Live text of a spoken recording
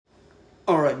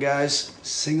Alright, guys,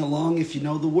 sing along if you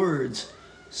know the words.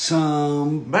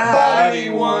 Somebody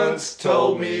once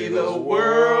told me the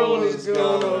world is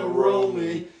gonna roll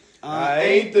me. I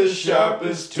ain't the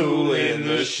sharpest tool in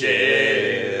the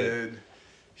shed.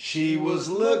 She was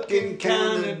looking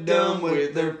kinda dumb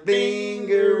with her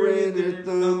finger and her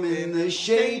thumb in the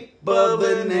shape of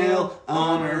a nail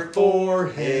on her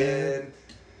forehead.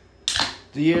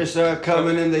 The years start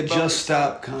coming and they just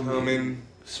stop coming.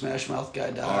 Smash Mouth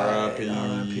guy died. R.I.P.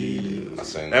 R.I.P. dude.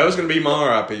 That was going to be my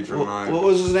R.I.P. for mine. What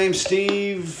was his name?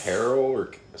 Steve? Harold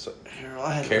or Harold.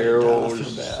 I had Carol or or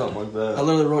something like that. I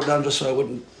literally wrote down just so I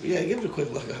wouldn't. Yeah, give it a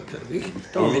quick look.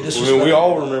 Don't be disrespectful. We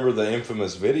all remember the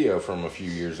infamous video from a few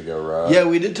years ago, right? Yeah,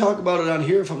 we did talk about it on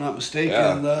here, if I'm not mistaken.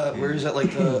 Yeah. Where is that,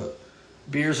 like the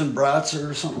beers and brats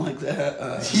or something like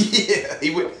that? Yeah,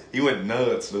 he went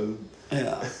nuts, dude.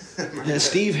 Yeah, yeah,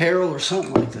 Steve Harold or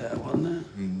something like that, wasn't it?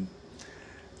 Mm-hmm.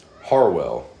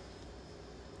 Harwell.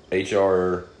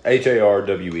 Harwell.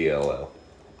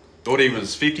 What, he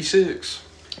was 56?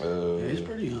 Yeah, he's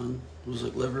pretty young. It was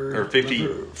like liver, or 50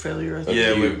 liver failure, I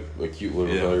think. Acute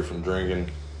liver failure from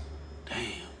drinking.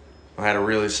 Damn. I had a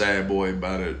really sad boy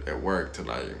about it at work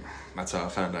today. That's how I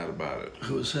found out about it.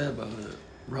 Who was sad about it?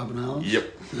 Robin Allen?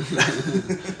 Yep.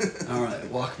 All right,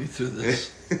 walk me through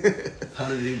this. How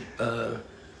did he...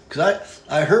 Because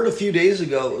I heard a few days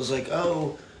ago, it was like,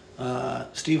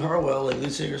 Steve Harwell, like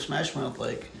lead singer Smash Mouth,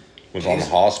 like... Was on the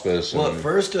hospice. Well, at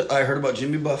first I heard about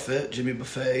Jimmy Buffett.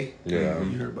 Yeah.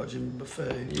 You heard about Jimmy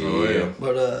Buffett. Oh, yeah.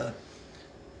 But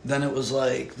then it was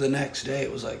like, the next day,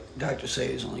 it was like, doctors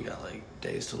say he's only got like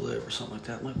days to live or something like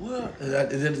that. I'm like, what? It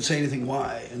didn't say anything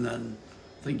why. And then...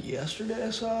 I think yesterday I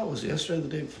saw it. Was it yesterday or the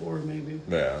day before, maybe?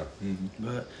 Yeah. Mm-hmm.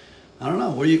 But I don't know.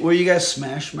 Were you guys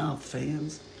Smash Mouth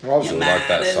fans? I also like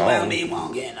that song. Well, me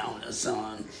won't get on the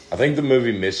sun. I think the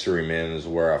movie Mystery Men is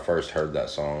where I first heard that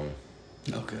song.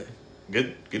 Okay.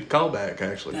 Good callback,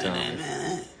 actually, Tommy.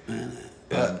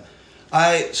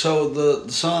 So the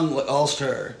song All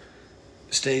Star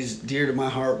stays dear to my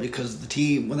heart because the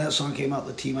team, when that song came out,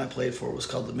 the team I played for was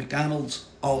called the McDonald's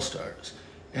All Stars,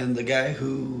 and the guy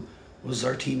who was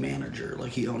our team manager,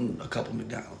 like he owned a couple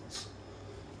McDonald's.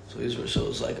 So it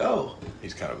was like,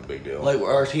 he's kind of a big deal. Like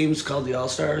our team's called the All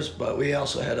Stars, but we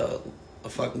also had a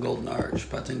fucking golden arch,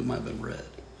 but I think it might have been red.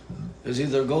 It was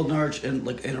either a golden arch and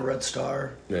like in a red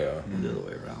star, yeah, or the other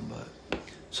way around. But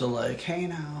so like, hey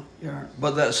now,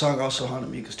 but that song also haunted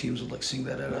me because teams would like sing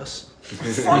that at us.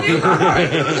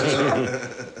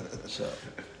 So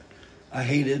I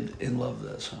hated and loved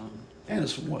that song, and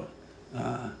it's from what?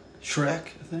 Shrek,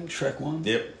 I think. Shrek 1?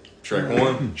 Yep. Shrek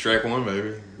 1. Shrek 1,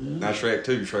 baby. Yeah. Not Shrek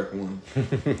 2, Shrek 1.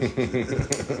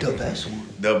 The best one.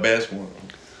 The best one.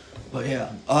 But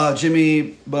yeah.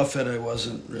 Jimmy Buffett, I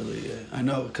wasn't really... I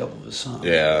know a couple of his songs.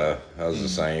 Yeah, that was the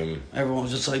same. Everyone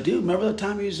was just like, dude, remember that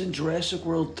time he was in Jurassic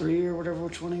World 3 or whatever,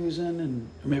 which one he was in?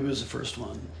 Or maybe it was the first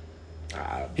one.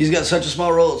 He's got such a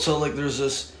small role. So, like, there's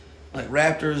this... Like,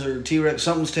 Raptors or T-Rex,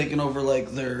 something's taking over,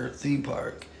 like, their theme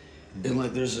park. And,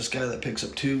 like, there's this guy that picks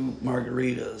up 2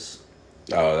 margaritas.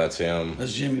 Oh, that's him.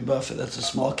 That's Jimmy Buffett. That's a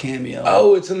small cameo.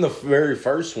 Oh, it's in the very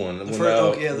first one. The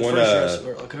first Jurassic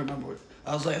World. I can't remember what.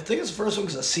 I was like, I think it's the first one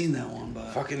because I've seen that one.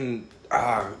 But fucking...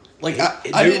 like,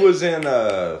 dude was in...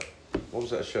 what was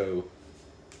that show?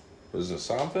 Was it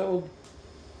Seinfeld?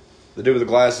 The dude with the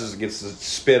glasses gets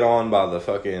spit on by the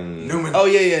fucking... Newman. Oh,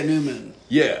 yeah, Newman.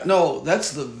 Yeah. No,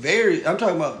 that's the very... I'm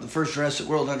talking about the first Jurassic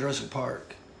World, not Jurassic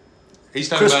Park. He's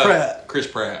talking about Chris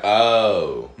Pratt.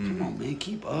 Oh. Come on, man.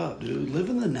 Keep up, dude. Live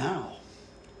in the now.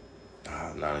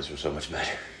 90s were so much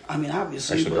better. I mean,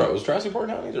 obviously. Actually, was Jurassic Park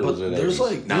 90s or was it 80s? There's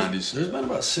like... 90s. There's been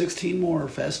about 16 more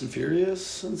Fast and Furious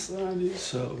since the 90s,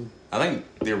 so... I think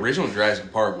the original Jurassic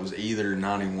Park was either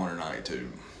 91 or 92.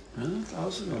 Really? I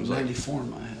was thinking it was 94 in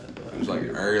my head. But it was like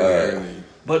early.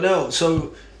 But no,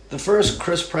 so... The first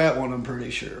Chris Pratt one, I'm pretty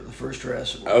sure. The first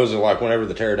Jurassic World. Oh, was it like whenever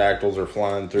the pterodactyls are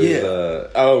flying through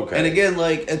the... Oh, okay. And again,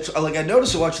 like, it's like I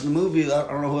noticed it watching the movie. I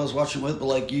don't know who I was watching with, but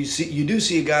like you do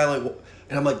see a guy like,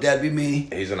 and I'm like, that'd be me.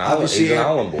 He's an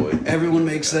island boy. Everyone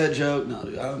makes that joke. No,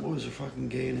 dude, island boys are fucking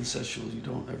gay and incestual. You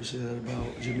don't ever say that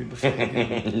about Jimmy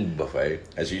Buffett. Buffet,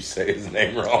 as you say his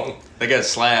name wrong. They got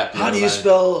slapped. How do you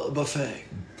spell buffet?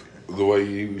 The way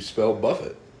you spell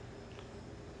Buffett.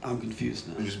 I'm confused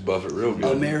now. You just buff it real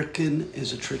good. American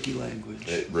is a tricky language.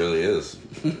 It really is.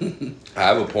 I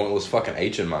have a pointless fucking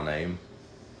H in my name.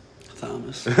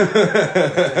 Thomas. Like,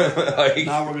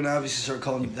 now we're going to obviously start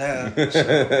calling you that.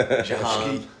 So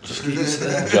Jahan. just get used to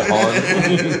that.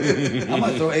 Jahan. I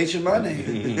might throw H in my name.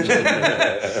 Dave.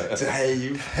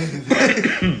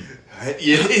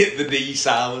 Yeah, the D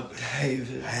silent.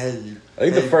 David. I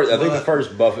think the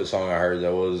first Buffett song I heard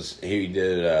that was he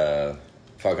did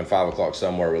fucking 5 O'Clock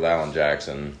Somewhere with Alan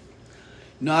Jackson.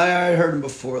 No, I heard him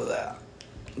before that.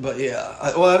 But yeah,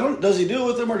 I don't. Does he do it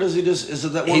with him, or does he just? Is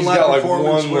it that one He's live got like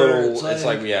performance one where little. It's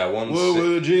like one. What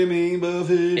would Jimmy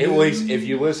Buffett? If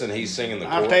you listen, he's singing the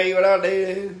chorus. I'll tell you what I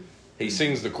did. He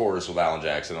sings the chorus with Alan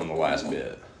Jackson on the last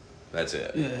bit. That's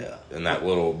it. Yeah. And that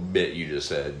little bit you just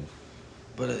said.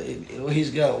 But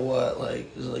he's got what?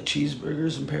 Like, is it like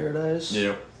Cheeseburgers in Paradise?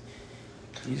 Yeah.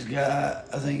 He's got,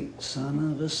 I think,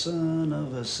 son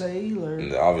of a sailor.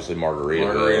 And obviously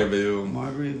Margaritaville.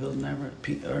 Margaritaville never.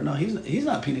 No, he's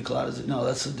not Pina Coladas. No,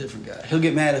 that's a different guy. He'll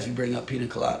get mad if you bring up Pina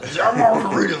Coladas.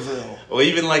 Margaritaville. Well,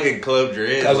 even like in Club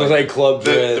Dread. I was gonna say Club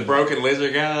Dread. The Broken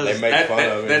Lizard guys. They make fun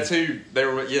of him. That's who they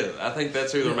were. Yeah, I think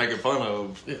that's who they're making fun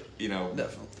of. Yeah, you know,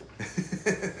 definitely.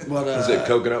 But is it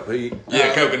Coconut Pete?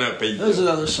 Yeah, Coconut Pete. There's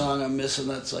another song I'm missing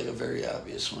that's like a very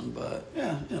obvious one, but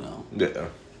yeah, you know. Yeah.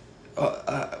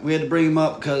 We had to bring him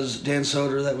up because Dan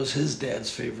Soder, that was his dad's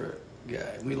favorite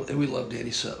guy. We love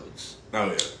Danny Sodes. Oh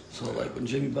yeah. So like when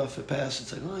Jimmy Buffett passed,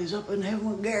 it's like, oh, he's up in heaven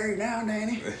with Gary now,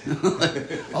 Danny.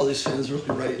 All these fans really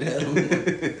writing at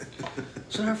him.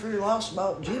 Sorry for your loss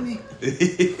about Jimmy.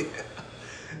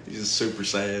 He's just super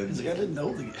sad. He's like, I didn't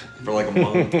know the guy. For like a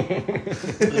month.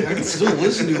 Like, I can still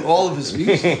listen to all of his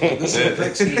music. But this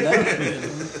affects me now.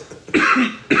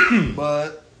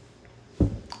 But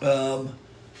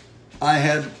I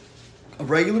had a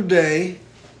regular day.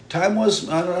 Time was,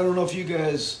 I don't know if you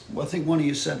guys, I think one of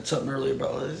you said something earlier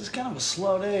about it's kind of a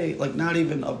slow day. Like, not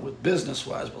even with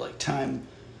business-wise, but like time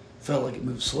felt like it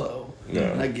moved slow.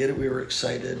 Yeah. And I get it. We were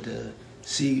excited to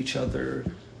see each other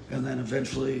and then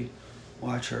eventually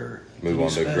watch her move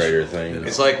on to greater things. You know?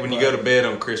 It's like when you go to bed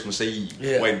on Christmas Eve,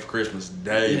 waiting for Christmas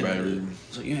Day, baby.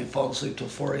 So you ain't falling asleep till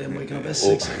 4 a.m., waking up at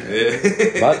 6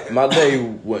 a.m. Yeah. My day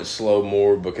went slow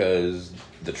more because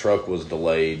the truck was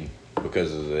delayed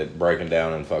because of it breaking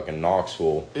down in fucking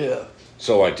Knoxville. Yeah.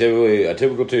 So like a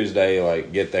typical Tuesday,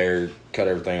 like get there, cut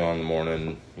everything on in the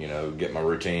morning, you know, get my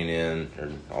routine in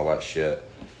and all that shit,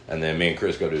 and then me and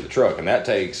Chris go do the truck, and that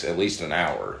takes at least an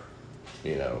hour,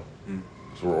 you know.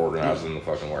 So we're organizing the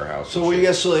fucking warehouse. So were you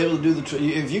guys still able to do the truck?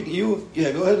 If you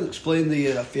go ahead and explain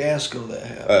the fiasco that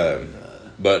happened.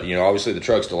 But you know, obviously the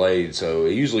truck's delayed, so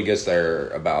it usually gets there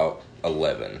about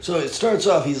 11. So it starts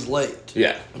off he's late.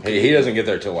 Yeah, okay. He doesn't get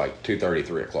there till like 2:30,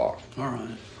 3 o'clock. All right.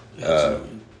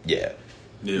 Yeah.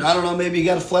 Yes. I don't know. Maybe you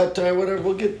got a flat tire, whatever.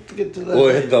 We'll get to that. Well,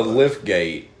 later, the lift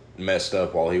gate messed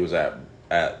up while he was at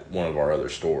one of our other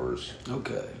stores.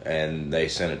 Okay. And they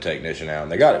sent a technician out,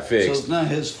 and they got it fixed. So it's not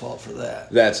his fault for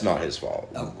that. That's not his fault.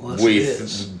 Unless it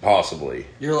is. Possibly.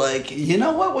 You're like, you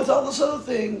know what? With all this other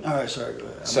thing. All right, sorry. Go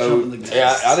ahead.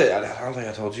 I don't think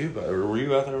I told you, but were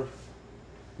you out there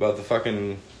about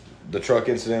the truck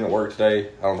incident at work today?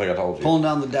 I don't think I told you. Pulling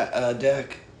down the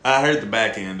deck. I heard the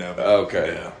back end of it.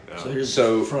 Okay. Yeah. So here's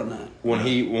the front end. When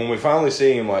we finally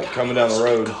see him like coming down the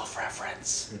road, Golf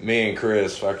reference. me and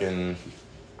Chris fucking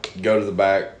go to the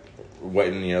back,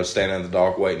 waiting, you know, standing at the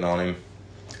dock waiting on him.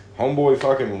 Homeboy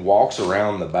fucking walks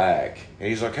around the back, and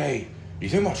he's like, "Hey, do you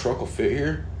think my truck will fit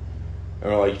here?"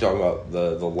 And we're like, "You talking about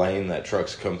the lane that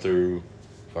trucks come through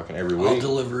fucking every week?" All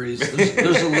deliveries.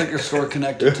 There's a liquor store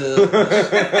connected to. It's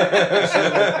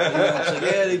like,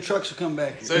 yeah, the trucks will come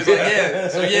back. So he's like,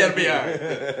 it'll be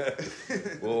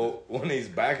alright. Well, when he's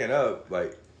backing up,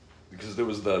 like, because there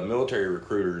was the military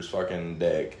recruiter's fucking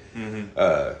deck,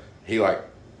 he like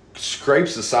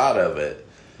scrapes the side of it,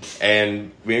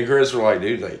 and me and Chris were like,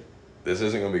 "Dude, like, this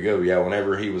isn't gonna be good." Yeah,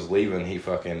 whenever he was leaving, he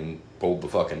fucking pulled the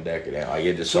fucking deck down. Like,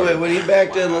 it just. So wait, when he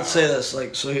backed in, let's say this,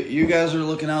 like, so you guys are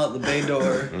looking out at the bay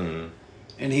door,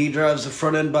 and he drives the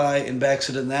front end by and backs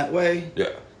it in that way.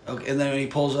 Yeah. Okay, and then when he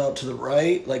pulls out to the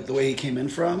right, like the way he came in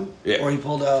from, or he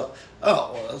pulled out.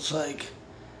 Oh, well, it's like.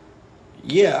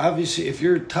 Yeah, obviously, if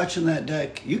you're touching that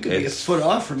deck, you could be a foot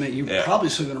off from it. You're probably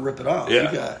still going to rip it off.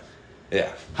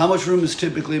 Yeah. How much room is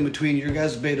typically in between your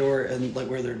guys' bay door and like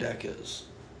where their deck is?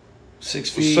 6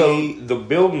 feet. So the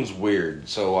building's weird.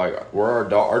 So like where our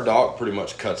dock pretty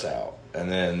much cuts out, and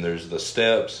then there's the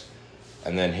steps,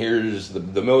 and then here's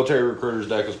the military recruiter's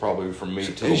deck is probably from me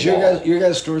to the wall. Your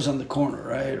guys' store's on the corner,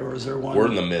 right? Or is there one? We're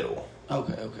in the middle.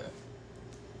 Okay.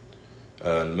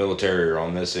 The military are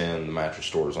on this end, the mattress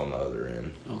store's on the other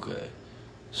end. Okay.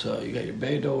 So you got your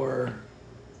bay door,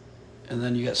 and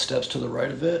then you got steps to the right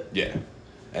of it? Yeah.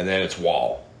 And then it's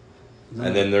wall.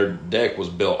 And then their deck was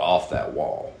built off that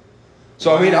wall.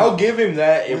 So, I mean, I'll give him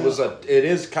that. It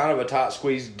is kind of a tight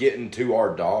squeeze getting to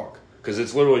our dock, because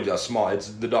it's literally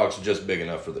the dock's just big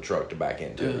enough for the truck to back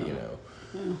into, you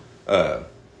know.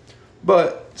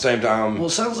 But same time, Well,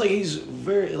 it sounds like he's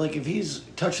very like if he's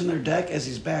touching their deck as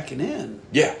he's backing in.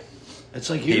 yeah, It's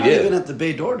like you're not even at the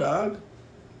bay door, dog.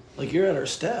 Like you're at our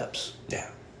steps. yeah.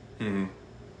 Yeah,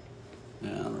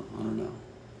 I don't know.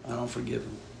 I don't forgive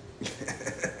him.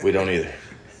 We don't either.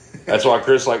 That's why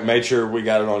Chris made sure we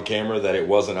got it on camera that it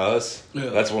wasn't us. Yeah.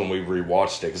 That's when we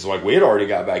rewatched it because we had already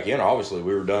got back in. Obviously,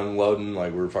 we were done loading. We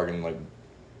were fucking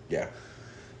yeah.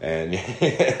 And you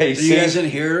guys didn't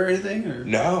hear it or anything? Or?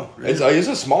 No, Really? it's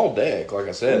a small deck, like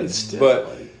I said. But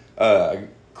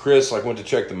Chris went to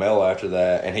check the mail after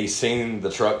that, and he seen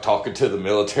the truck talking to the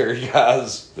military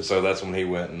guys. So that's when he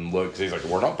went and looked. He's like,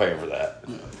 "We're not paying for that."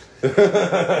 Yeah.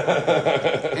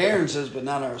 Aaron says, but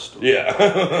not our store. Yeah.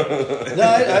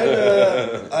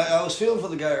 No, I was feeling for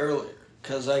the guy earlier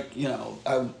because I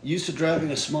used to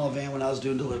driving a small van when I was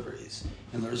doing deliveries,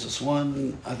 and there's this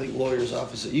one lawyer's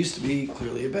office. It used to be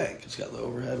clearly a bank. It's got the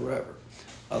overhead, whatever.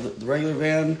 The regular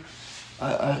van,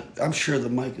 I'm sure the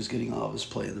mic is getting all of his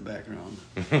play in the background.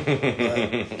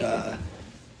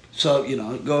 So,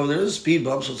 go over there, there's a speed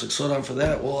bump, so it's like, slow down for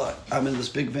that. Well, I'm in this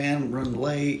big van, running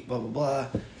late, blah, blah, blah.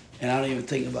 And I don't even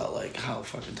think about, how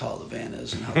fucking tall the van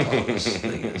is and how tall this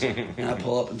thing is. And I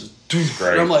pull up and just,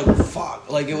 and I'm like, fuck.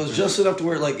 It was just enough to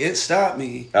where, it stopped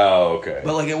me. Oh, okay.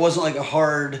 But, it wasn't, a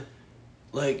hard,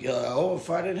 if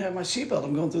I didn't have my seatbelt,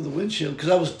 I'm going through the windshield. Because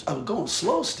I was going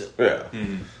slow still. Yeah.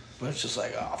 Mm-hmm. But it's just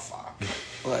oh, fuck.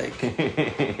 I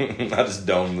just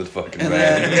domed the fucking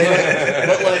van.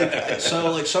 But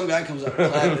some guy comes up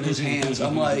clapping his hands.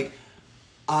 I'm like,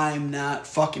 I'm not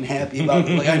fucking happy about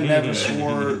it. I never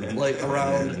swore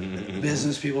around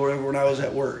business people or whatever when I was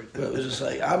at work. But it was just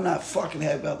I'm not fucking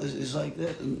happy about this. It's like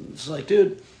that. And it's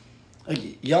dude,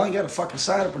 y'all ain't got a fucking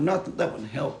sign up or nothing. That wouldn't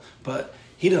help. But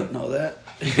he doesn't know that.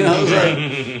 I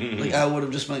was I would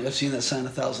have just been I've seen that sign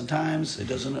 1,000 times. It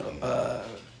doesn't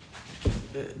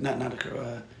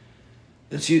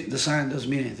it's the sign doesn't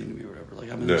mean anything to me or whatever.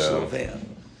 I'm in this little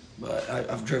van, but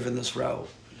I've driven this route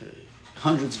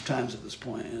hundreds of times at this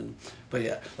point. But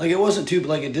yeah, it wasn't too,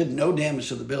 but it did no damage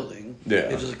to the building. Yeah,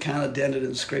 it just kind of dented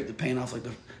and scraped the paint off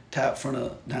the top front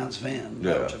of Don's van,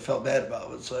 which I felt bad about.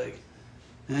 But it's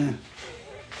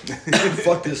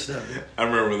fuck this stuff. I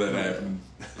remember when that happened.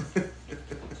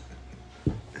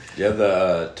 Yeah,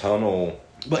 the tunnel.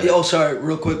 But sorry,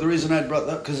 real quick. The reason I brought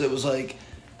that up because it was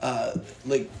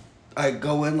I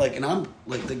go in and I'm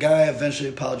the guy eventually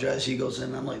apologized. He goes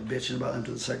in. And I'm bitching about him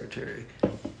to the secretary.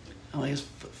 I'm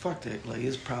fuck that.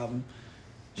 His problem.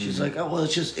 She's like, oh well,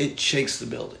 it shakes the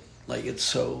building. It's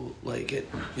so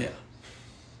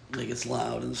it's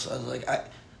loud and so I was I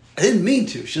didn't mean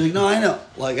to. She's like, no, I know.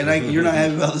 And you're not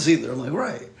happy about this either. I'm like,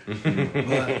 right.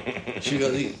 But she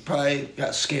goes, he probably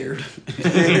got scared.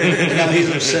 And now he's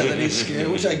upset that he's scared,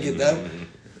 which I get that.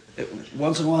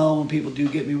 Once in a while, when people do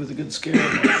get me with a good scare,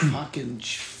 I'm like, fucking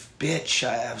bitch,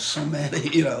 I have so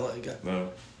many,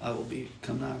 no. I will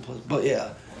come down and play. But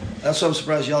yeah, that's why I'm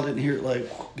surprised y'all didn't hear it,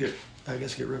 get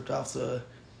ripped off the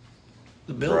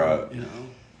building, right.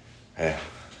 Yeah.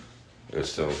 It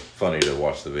was still funny to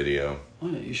watch the video. Oh,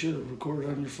 yeah, you should have recorded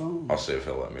on your phone. I'll see if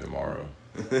he'll let me tomorrow.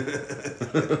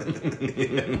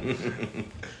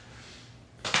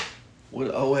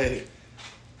 What? Oh wait.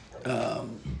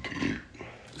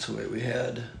 So wait, we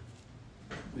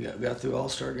got through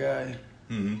All-Star Guy.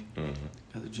 Mm-hmm.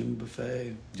 Got the Jimmy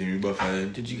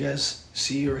Buffet. Did you guys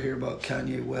see or hear about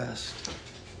Kanye West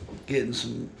getting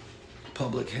some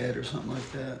public head or something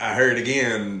like that? I heard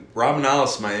again. Robin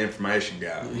Ellis, my information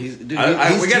guy. We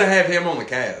gotta have him on the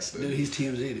cast. Dude, he's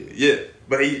TMZ, dude. Yeah,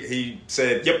 but he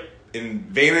said, "Yep, in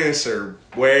Venice or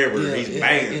wherever he's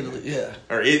banned." Italy, yeah.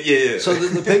 Or yeah. So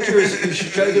the picture is, you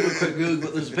should try to give a quick Google.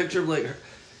 But there's a picture of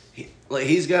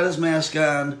he's got his mask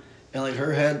on. And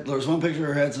her head, there was one picture of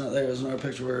her head's not there. There's another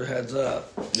picture where her head's up.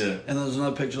 Yeah. And there's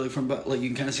another picture from you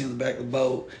can kind of see in the back of the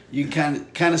boat. You can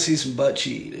kind of see some butt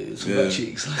cheek, dude. Some butt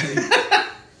cheeks.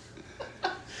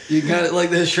 You got it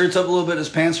his shirt's up a little bit, his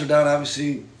pants are down.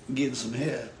 Obviously getting some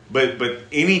head. But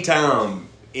anytime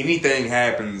anything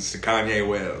happens to Kanye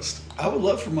West, I would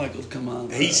love for Michael to come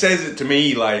on. He says it to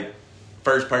me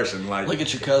first person, look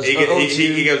at your cousin.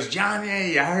 He goes,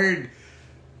 Johnny, I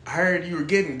heard you were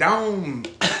getting domed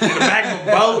in the back of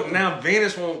a boat, and now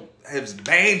Venice has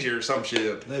banned you or some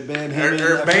shit. They banned him.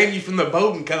 Or banned you from the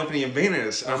boating company in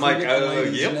Venice. I'm like,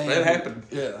 yep, that happened.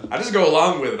 Yeah. I just go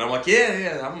along with it. I'm like,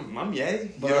 yeah, I'm yay.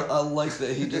 But I like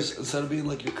that he just, instead of being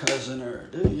your cousin or,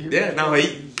 dude, you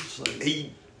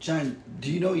he John,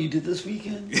 do you know what you did this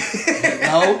weekend?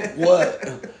 No?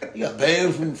 What? You got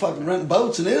banned from fucking renting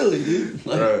boats in Italy, dude.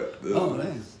 Right. Oh,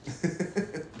 man.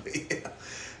 Yeah.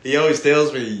 He always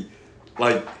tells me,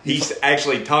 like he's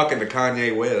actually talking to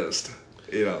Kanye West.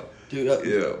 You know, dude.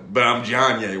 Yeah, but I'm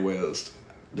Johnye West.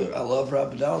 Dude, I love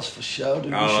Robert Dallas for sure.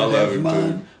 Dude, we I should love have him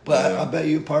mine. too. But Yeah. I bet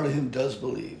you a part of him does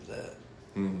believe that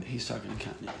he's talking to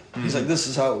Kanye. He's like, this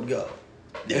is how it would go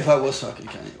if I was talking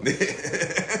to Kanye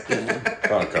West. You know?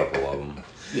 Found a couple of them.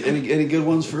 Any good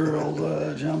ones for old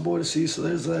John Boy to see? So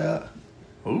there's that.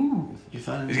 Ooh, You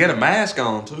find he's got a mask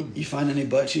on too. You find any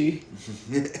butchie?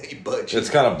 Butchie. It's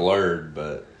kind of blurred,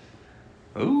 but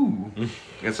Ooh,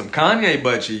 got some Kanye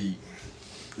butchie.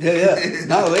 Yeah.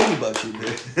 Not a lady butchie.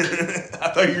 I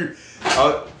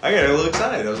thought I got a little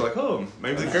excited. I was like, oh,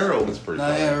 maybe the girl. it's pretty No,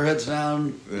 funny. yeah, her head's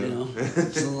down. You know,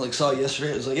 something like saw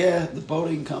yesterday. It was like, yeah, the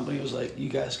boating company was like, you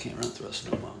guys can't run through us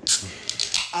no more.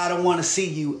 I don't want to see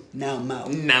you now, Mo.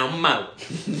 Now I'm out.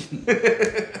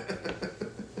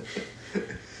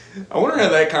 I wonder how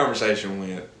that conversation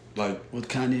went. Like With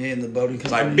Kanye and the boating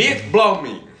it's like, company. bitch, blow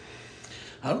me.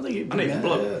 I don't think he'd I be need to mad.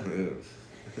 blow. Yeah.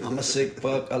 Yeah. I'm a sick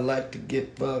fuck. I like to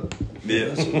get fucked. Yeah.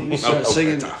 That's what you start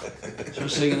singing. Okay.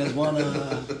 Start singing as one.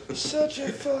 Such a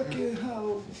fucking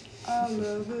hoe. I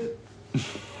love it.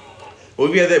 Well,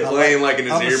 if you had that playing like in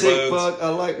his I'm a sick earbuds. fuck. I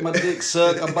like my dick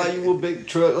suck. I buy you a big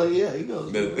truck. Like yeah, he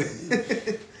goes.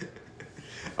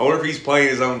 I wonder if he's playing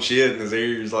his own shit in his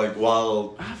ears, like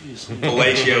while Obviously.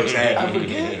 fellatio's I happening.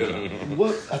 forget.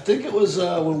 What I think it was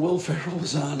when Will Ferrell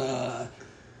was on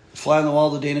Fly on the Wall,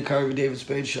 the Dana Carvey, David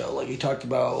Spade show. Like he talked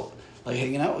about like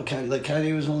hanging out with Kanye. Like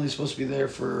Kanye was only supposed to be there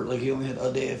for like he only had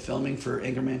a day of filming for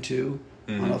Anchorman 2.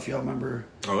 I don't know if y'all remember.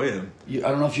 Oh yeah. I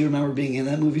don't know if you remember being in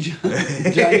that movie,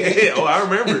 Johnny. Oh, I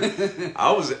remember.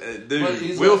 I was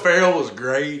dude. Will Ferrell was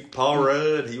great. Paul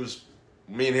Rudd, he was.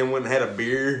 Me and him went and had a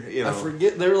beer. You know, I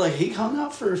forget. They were like he hung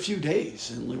out for a few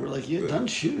days, and we were like, "Yeah, done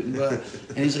shooting." But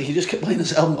and he's like, he just kept playing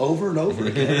this album over and over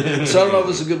again. So I don't know if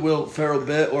it's a good Will Ferrell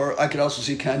bit, or I could also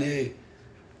see Kanye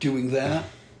doing that.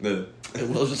 And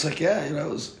Will's just like, yeah, you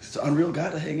know, it's an unreal guy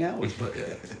to hang out with. But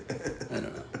yeah, I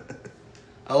don't know.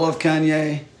 I love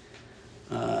Kanye.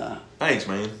 Thanks,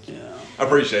 man. Yeah, I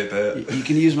appreciate that. you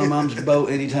can use my mom's boat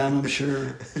anytime. I'm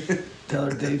sure. Tell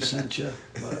her Dave sent you.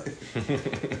 But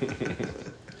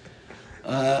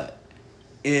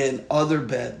in other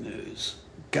bad news,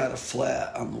 got a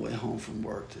flat on the way home from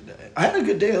work today. I had a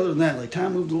good day other than that. Like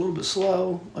time moved a little bit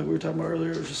slow, like we were talking about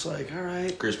earlier. It was just like, all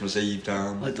right. Christmas Eve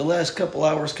time. Like the last couple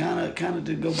hours kind of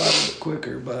did go by a little bit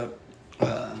quicker, but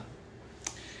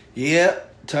yeah,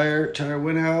 tire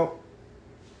went out,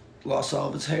 lost all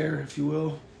of its hair, if you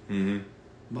will. Mm-hmm.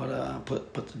 But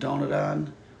put the donut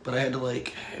on. But I had to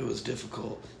it was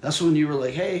difficult. That's when you were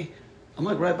like, hey, I'm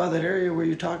like right by that area where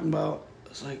you're talking about.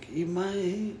 It's like, do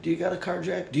you got a car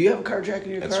jack? Do you have a car jack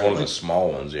in your car? It's one of the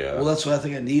small ones, yeah. Well, that's what I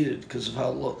think I needed because of how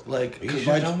it looked. Like, You just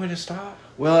told me to stop.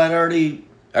 Well, I'd already.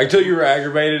 Until you were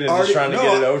aggravated and just trying to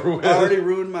get it over with. I already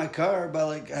ruined my car by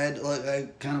I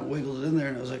kind of wiggled it in there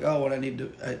and I was like, oh, what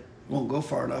I won't go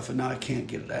far enough and now I can't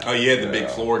get it out. Oh, you had the big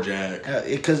floor jack.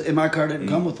 Because in my car didn't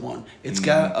come with one. It's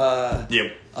got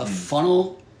a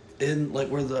funnel in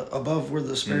above where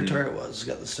the spare tire was. It's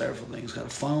got the styrofoam thing. It's got a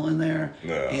funnel in there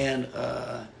and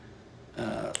the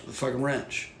fucking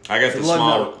wrench. I got the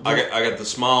small. I got the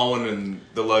small one and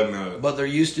the lug nut. But there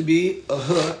used to be a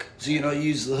hook, so you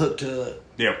use the hook to.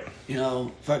 Yep.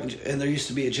 And there used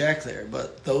to be a jack there,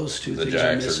 but those two things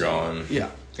are missing. The jacks are gone.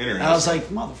 Yeah. Interesting. I was like,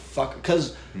 motherfucker,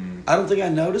 because I don't think I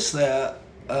noticed that.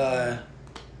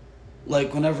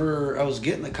 Whenever I was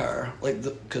getting the car,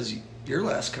 because your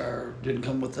last car didn't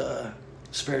come with a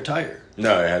spare tire.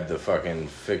 No, it had the fucking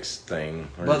fixed thing.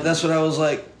 But that's what I was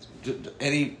like.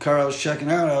 Any car I was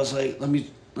checking out, I was like, let me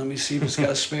see if it's got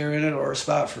a spare in it or a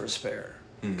spot for a spare.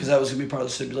 Because that was gonna be part of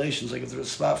the stipulations. Like if there's a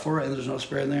spot for it and there's no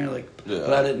spare in there,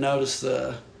 but I didn't notice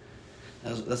or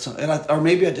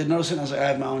maybe I did notice it. And I was like, I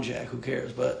have my own jack. Who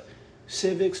cares? But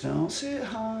Civics don't sit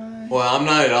high. Well, I'm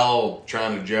not at all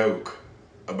trying to joke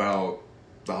about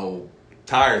the whole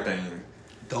tire thing.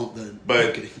 Don't then.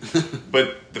 But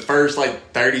but the first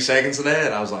 30 seconds of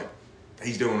that, I was like,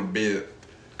 he's doing a bit.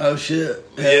 Oh shit!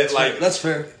 Yeah, that's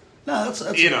fair. No, that's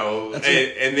and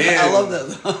then I love that.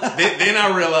 Though. then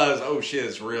I realized, oh shit,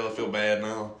 it's real. I feel bad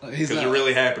now because it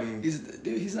really happened.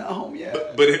 He's not home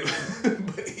yet. But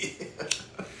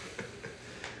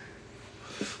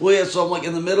Well, yeah. So I'm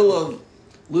in the middle of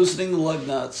loosening the lug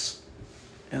nuts,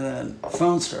 and then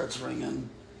phone starts ringing.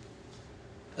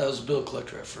 That was a bill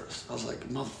collector at first. I was like,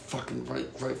 motherfucking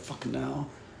right fucking now.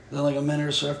 Then a minute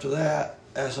or so after that,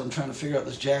 as I'm trying to figure out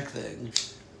this jack thing,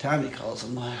 Tommy calls.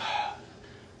 I'm like,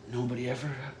 nobody ever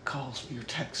calls me or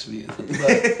texts me.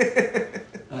 But,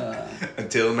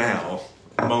 until now.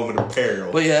 moment of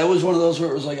peril. But yeah, it was one of those where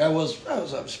it was like I was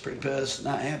pretty pissed,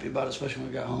 not happy about it, especially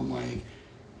when I got home. Like,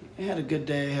 I had a good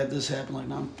day, had this happen. Like,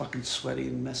 now I'm fucking sweaty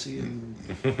and messy and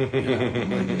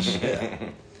yeah.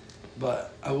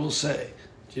 But I will say,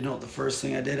 do you know what the first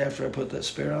thing I did after I put that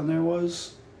spare on there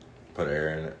was? Put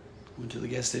air in it. Went to the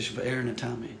gas station, put air in it,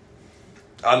 Tommy.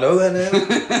 I know that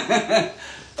now.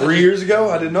 3 years ago,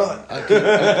 I did not. I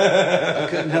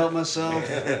couldn't help myself.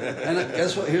 And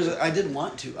guess what? I didn't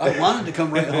want to. I wanted to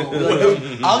come right home. Be like,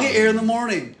 no, I'll get air in the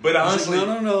morning. But honestly,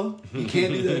 like, no. You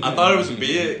can't do that. I thought it was a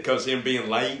bit because him being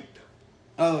late.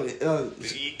 Oh,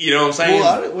 you know what I'm saying?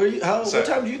 Well, what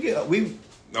time did you get up?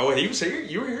 No, he was here.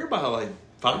 You were here by like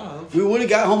 5. We would have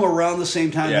got home around the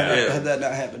same time Yeah. had that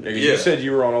not happened. Yeah, you said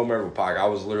you were on Old Maryville Pike. I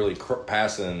was literally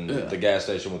passing the gas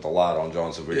station with the light on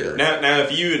John Sevier. Now,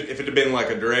 if it had been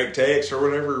like a direct text or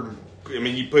whatever, I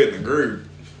mean, you put it in the group.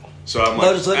 So I'm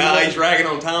like, he's ragging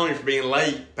on Tommy for being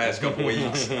late past couple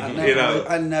weeks. I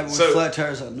never went flat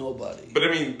tires on nobody. But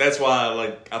I mean, that's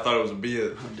why I thought it was a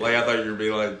bit. Like, I thought you were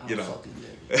being like,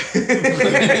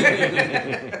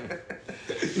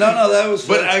 No, that was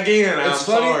funny. But again, I'm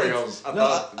funny. sorry.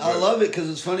 I love it because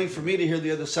it's funny for me to hear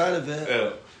the other side of it.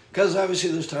 Yeah. Because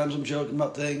obviously there's times I'm joking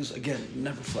about things. Again,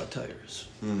 never flat tires.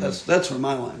 Mm-hmm. That's where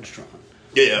my line's drawn.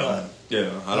 Yeah.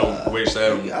 I don't wish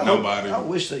that on nobody. I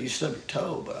wish that you stubbed your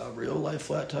toe, but a real life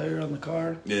flat tire on the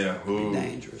car. Yeah. Would be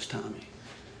dangerous, Tommy.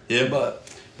 Yeah. But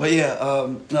yeah,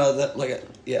 no, that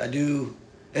I do.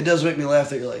 It does make me laugh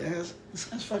that you're like, this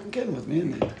guy's fucking kidding with me,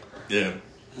 isn't he? Yeah.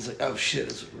 It's like, oh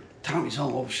shit, Tommy's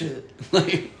home. Oh shit.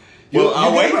 Like,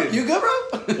 I waited. You good,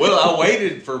 bro? Well, I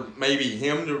waited for maybe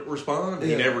him to respond.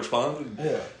 He never responded.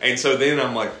 Yeah. And so then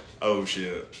I'm like, oh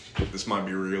shit, this might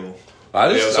be real.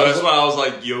 So that's why I was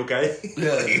like, you okay?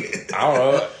 Yeah. I don't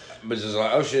know. But just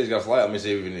like, oh shit, he's got a flat. Let me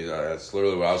see if he needs. That's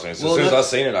literally what I was saying. So as soon as I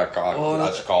seen it, I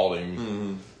just called him.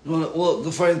 Mm-hmm. Well,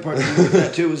 the funny part of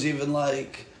that too was even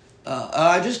like,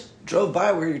 I just drove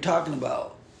by where you're talking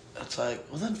about. It's like,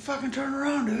 well, then fucking turn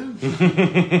around, dude.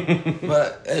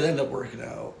 But it ended up working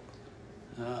out.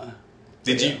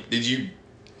 Did you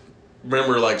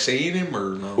remember like seeing him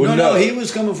or no? Well, no, he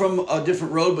was coming from a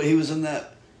different road, but he was in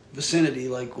that vicinity.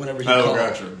 Like whenever he called,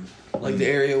 gotcha. Like the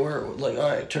area where, like, all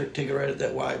right, take a right at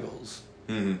that Weigels,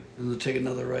 and then take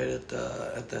another right at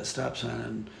that stop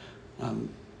sign, and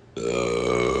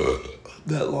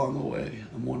that long away.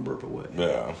 I'm one burp away.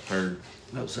 Yeah, heard.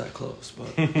 That was that close,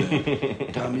 but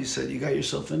Tommy said, "You got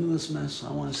yourself into this mess.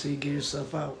 I want to see you get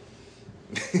yourself out."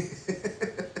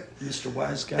 Mr.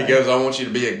 Wise Guy. He goes, I want you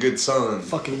to be a good son.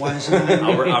 Fucking wise guy.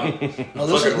 I'm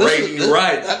fucking raising you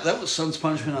right. That was son's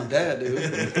punishment on dad, dude.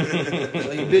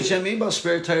 So you bitch at me about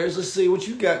spare tires. Let's see what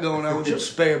you got going on with your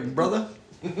spare, brother.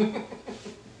 Like,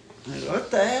 what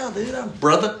the hell, dude? I'm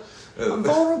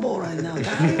vulnerable right now. God,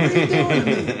 what are you doing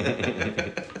to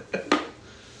me?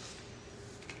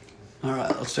 All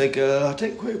right, let's take a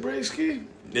quick break, Ski.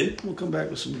 Yeah. We'll come back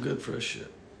with some good fresh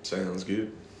shit. Sounds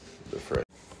good.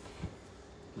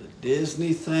 The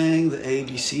Disney thing, the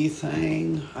ABC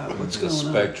thing. What's going on?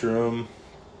 Spectrum.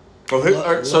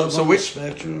 Oh, so which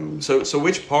Spectrum? So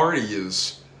which party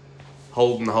is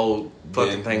holding the whole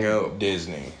fucking thing up?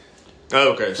 Disney.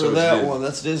 Oh, okay. So that one,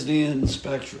 that's Disney and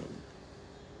Spectrum.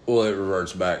 Well, it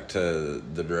reverts back to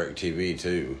the DirecTV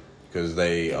too, because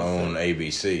they own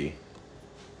ABC.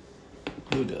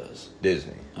 Who does?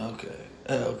 Disney. Okay.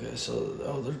 Okay.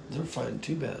 So they're fighting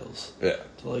two battles. Yeah.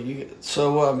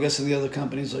 So I'm guessing the other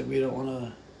companies we don't want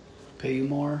to pay you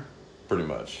more. Pretty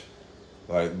much.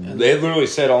 They literally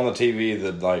said on the TV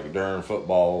that during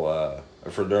football,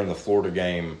 during the Florida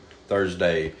game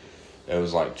Thursday, it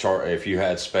was if you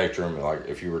had Spectrum,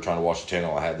 if you were trying to watch the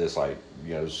channel, I had this I'm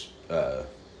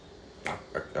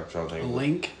trying to think. A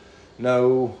link?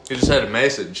 No. You just had a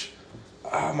message.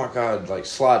 Oh my God!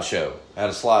 Slideshow. I had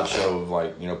a slideshow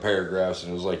of paragraphs,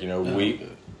 and it was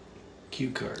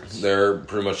cue cards. They're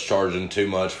pretty much charging too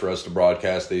much for us to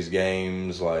broadcast these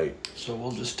games. So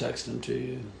we'll just text them to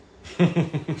you.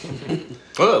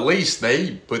 Well, at least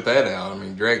they put that out. I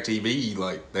mean,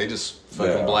 DirecTV, they just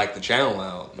fucking blacked the channel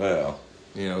out. Yeah.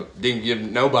 Didn't give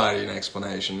nobody an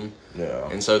explanation. Yeah.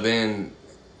 And so then,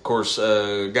 of course,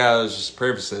 guys, just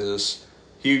preface this,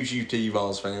 huge UT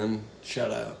Vols fan.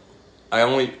 Shout out.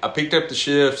 I picked up the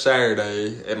shift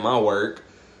Saturday at my work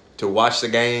to watch the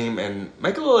game and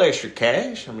make a little extra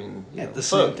cash. I mean, at the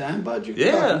same time, bud, you're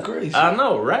fucking crazy. I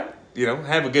know, right?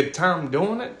 Have a good time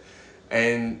doing it.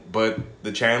 But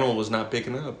the channel was not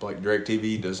picking up.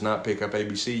 DirecTV does not pick up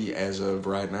ABC as of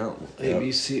right now.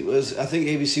 ABC I think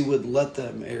ABC wouldn't let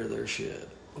them air their shit,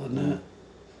 wouldn't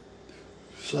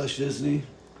it? / Disney.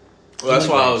 Well, that's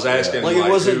why I was asking. It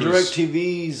wasn't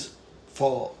DirecTV's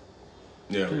fault.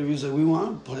 Yeah. WWE's like, we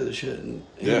want to play the shit. And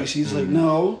Yeah. ABC's like,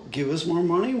 no, give us more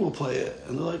money, we'll play it.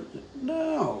 And they're like,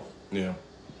 no. Yeah.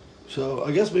 So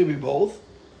I guess maybe both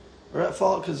are at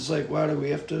fault because it's like, why do we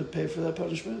have to pay for that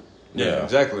punishment? Yeah,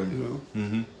 exactly. You know?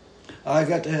 Mm-hmm. I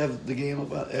got to have the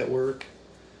game at work,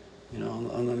 you know,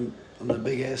 on the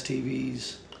big ass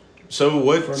TVs. So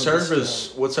what front of the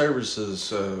service? What services?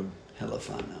 Hella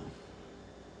fun now.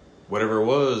 Whatever it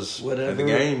was Whatever. at the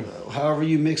game. However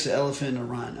you mix an elephant and a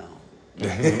rhino.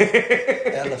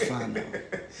 Elefano.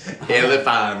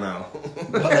 Elefano.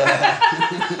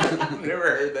 But, Never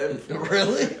heard that before.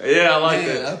 really? Yeah, I like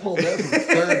Man, that. I pulled that from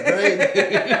 3rd grade.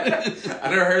 I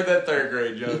never heard that 3rd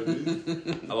grade joke.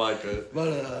 Dude. I like that. But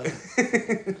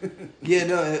yeah,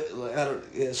 no, I don't.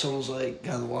 Yeah, someone's like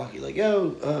kind of walkie, like,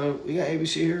 yo, we got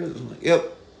ABC here. I'm like, yep.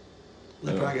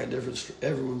 They probably got different.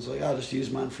 Everyone's like, I'll just use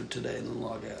mine for today and then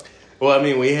log out. Well, I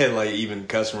mean, we had like even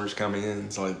customers coming in.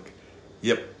 It's like,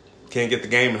 yep, can't get the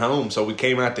game at home, so we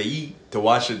came out to eat to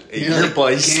watch it at your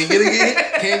place. Can't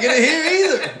get it here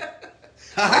either.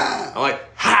 Ha I'm like,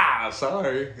 ha,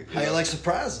 sorry. How you like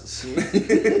surprises?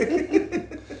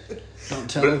 Don't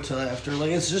tell them till after.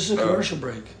 Like, it's just a commercial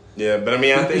break. Yeah, but I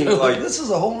mean, I think like this is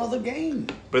a whole other game.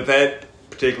 But that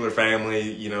particular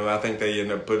family, you know, I think they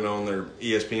end up putting on their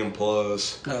ESPN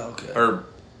Plus. Oh, okay. Or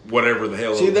whatever the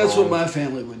hell. See, it was that's what on. my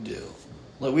family would do.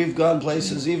 Like, we've gone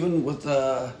places, even with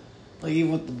the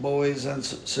boys on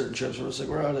certain trips, where it's like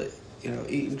we're out at, you know,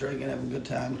 eating, drinking, having a good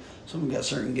time. Someone got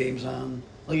certain games on.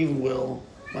 Like, even Will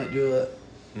might do it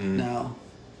now.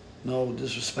 No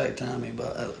disrespect, Tommy,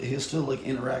 but he'll still like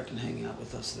interact and hang out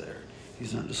with us there.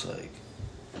 He's not just like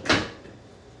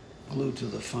glued to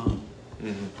the phone.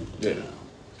 Yeah. You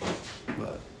know.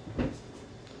 But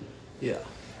yeah.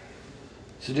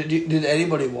 So did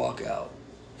anybody walk out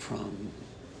from?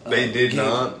 They did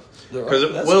not.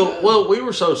 Because Well, we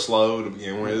were so slow to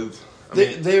begin with.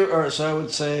 They are. So I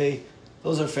would say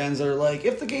those are fans that are like,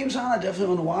 if the game's on, I definitely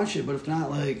want to watch it. But if not,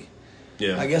 like,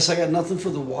 yeah. I guess I got nothing for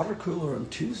the water cooler on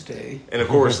Tuesday. And of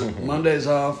course, Monday's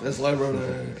off. It's Labor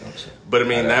Day. but I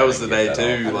mean, that was the day that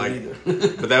too. off. I Like,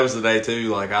 didn't but that was the day too.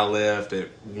 Like, I left at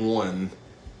 1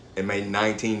 and made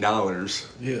 $19.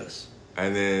 Yes.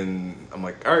 And then I'm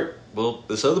like, all right, well,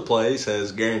 this other place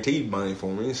has guaranteed money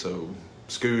for me, so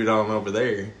scoot on over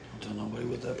there. Don't know nobody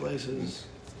what that place is.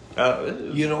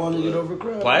 You don't want to get over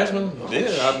crowd. Plasma? Oh, Yeah,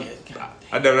 shit. God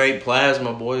I donate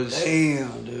plasma, boys.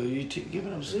 damn, dude, you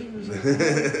giving up secrets?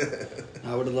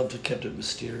 I would have loved to have kept it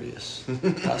mysterious,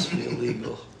 possibly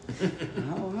illegal.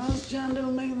 How's John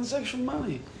doing making the sexual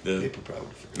money? Yeah. People probably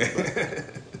would have figured it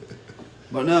out.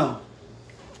 But no.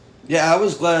 Yeah, I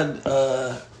was glad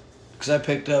because I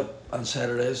picked up on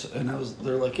Saturdays, and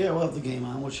they're like, yeah, we'll have the game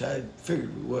on, which I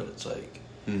figured we would. It's like,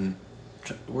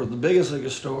 we're the biggest liquor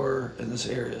store in this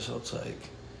area, so it's like,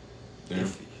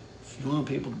 if you want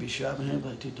people to be shopping here,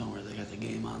 like, dude, don't worry, they got the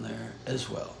game on there as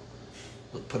well.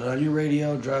 Look, put it on your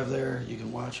radio, drive there, you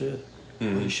can watch it.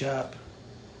 When you shop,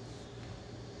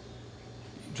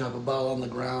 you drop a bottle on the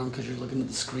ground because you're looking at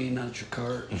the screen, not at your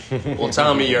cart. Well,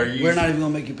 Tommy, We're not even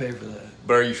gonna make you pay for that.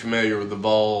 But are you familiar with the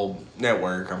Vol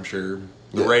network? I'm sure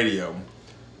the radio.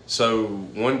 So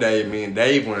one day, me and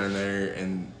Dave went in there,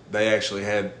 and they actually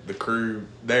had the crew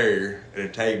there at a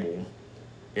table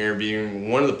interviewing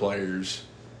one of the players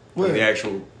from Where? the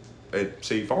actual at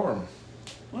Sea Farm.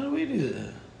 Why do we do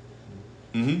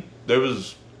that? There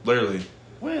was literally,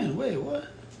 When? Wait, what?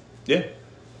 yeah,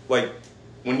 like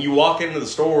when you walk into the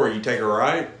store, you take a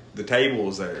right. The table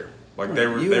was there. Like they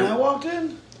were. You and I walked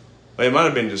in? Well, it might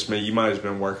have been just me. You might have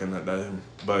been working that day,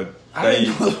 but I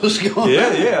didn't know what was going on.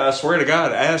 Yeah. I swear to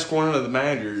God, ask one of the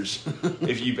managers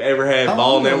if you've ever had How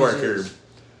Ball long ago Network was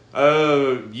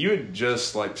here. You had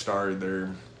just like started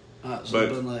there. So But-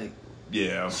 it's been like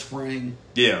Yeah, spring.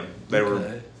 yeah. They were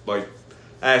Okay. like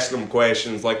asking them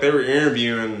questions. Like they were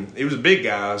interviewing. He was a big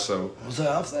guy, so. Was I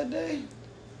off that day?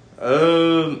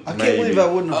 I can't maybe. believe I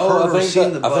wouldn't have Oh, heard or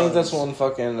seen the buzz. I think that's when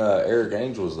fucking Eric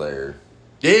Angel was there.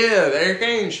 Yeah, the Eric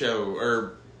Kane show,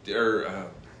 or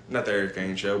not the Eric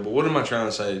Kane show, but what am I trying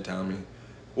to say, Tommy?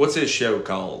 What's his show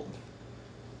called?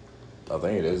 I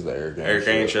think it is the Eric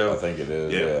Kane show. I think it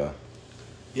is. Yeah.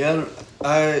 Yeah.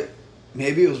 Yeah,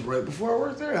 maybe it was right before I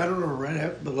worked there. I don't know, right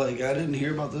after, but like I didn't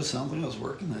hear about this. I don't think I was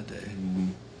working that day.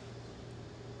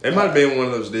 It might have been one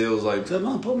of those deals like. So,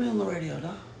 Mom, put me on the radio,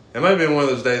 dog. It might have been one of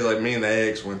those days like me and the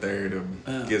ex went there to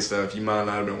Yeah. get stuff. You might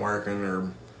not have been working,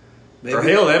 or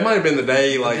Maybe hell, that might have been the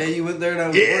day like. the day you went there and I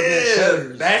was working at Yeah,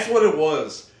 Shutters. that's what it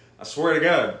was. I swear to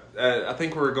God. I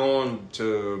think we were going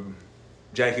to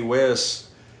Johnye West.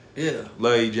 Yeah.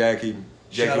 Love you, Jackie.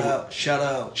 Shout out.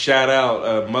 Shout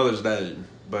out Mother's Day.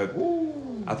 But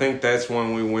Ooh. I think that's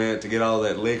when we went to get all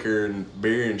that liquor and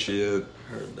beer and shit.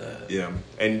 Heard that. Yeah.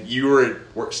 And you were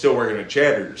still working at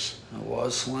Cheddar's. I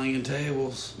was slinging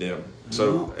tables. Yeah.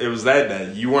 So it was that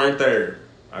day. You weren't there.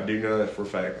 I do know that for a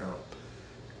fact now.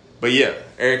 But yeah,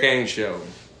 Eric Ainge show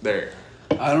there.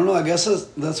 I don't know. I guess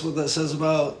that's what that says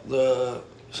about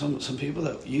some people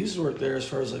that used to work there as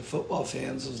far as like football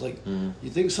fans. Is like, you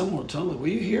think someone would tell me, were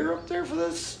you here up there for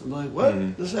this? I'm like, what?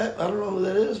 Is that? I don't know who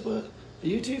that is, but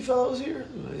the UT fellows here?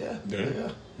 Like, yeah.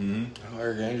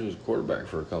 Eric Ainge was quarterback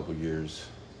for a couple years.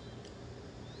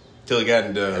 Till he got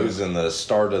into... It was in the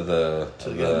start of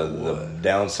the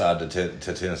downside to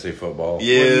Tennessee football.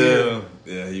 Yeah.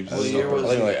 Yeah, he was... I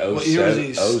think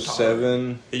like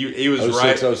 07. He was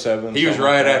 06, right... 07. He was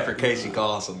right after Casey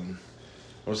Clausen.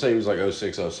 I would say he was like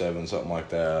 06, 07, something like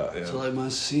that. Yeah. So like my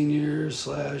senior /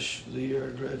 the year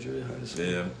I graduated high school.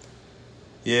 Yeah.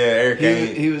 Yeah, Eric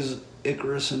Ainge... He was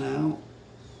Icarusing out.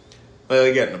 Well,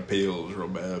 he got an appeal. It was real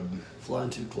bad. Flying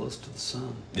too close to the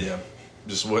sun. Yeah.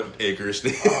 Just what Icarus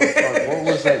did. Oh, fuck. What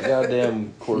was that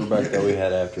goddamn quarterback that we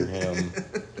had after him?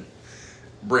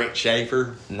 Brent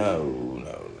Schaefer? No.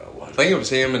 I think it was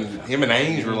him and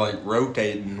Ainge were like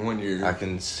rotating one year. I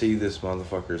can see this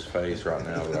motherfucker's face right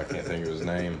now, but I can't think of his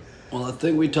name. Well, I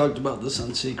think we talked about this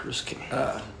on Secret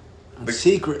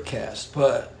Cast,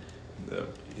 but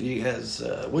you guys,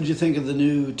 what'd you think of the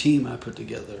new team I put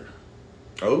together?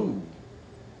 Oh.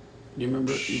 You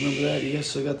remember that? You guys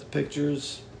still got the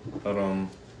pictures? Hold on.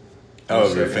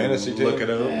 Oh, your fantasy team? Look it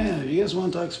up. Yeah, you guys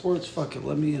want to talk sports? Fuck it,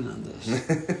 let me in on this.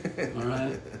 All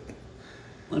right?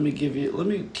 Let me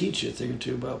teach you a thing or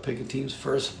two about picking teams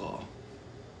first of all.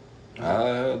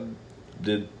 I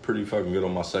did pretty fucking good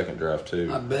on my second draft,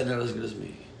 too. I bet not as good as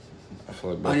me. I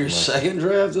feel like on your second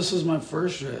draft? This is my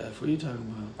first draft. What are you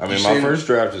talking about? I mean, my first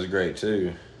draft is great,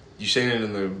 too. You seen it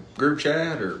in the group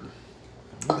chat, or?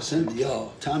 I sent it to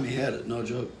y'all. Tommy had it, no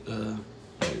joke. Let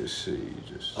me see,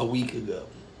 just a week ago.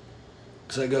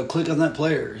 Because I go, click on that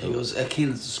player. He goes, I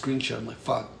can't, it's a screenshot. I'm like,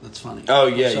 fuck, that's funny. Oh,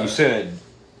 yeah, you sent it.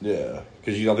 Yeah,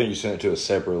 because I think you sent it to us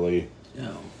separately.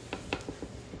 Yeah.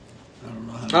 I don't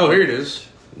know how to here it is.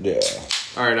 Yeah.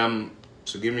 All right,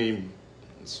 so give me,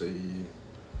 let's see.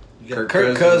 You got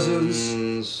Kirk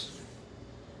Cousins.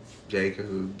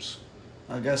 Jacobs.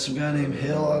 I got some guy named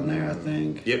Hill on there, I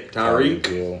think. Yep, Tyreek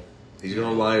Hill. He's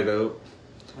going to light it up.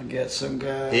 I got some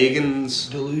guy. Higgins.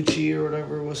 DeLucci or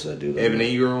whatever. What's that dude? Evan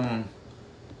Ingram.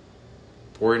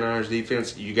 49ers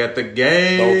defense. You got the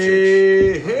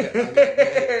gay.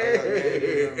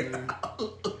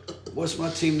 What's my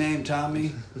team name,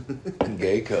 Tommy?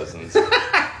 Gay Cousins.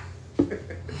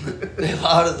 They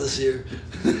allowed it this year.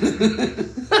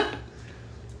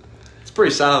 It's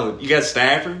pretty solid. You got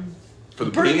Stafford for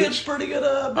the pretty bench. Pretty good.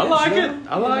 I like it.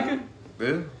 I like it.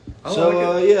 Yeah.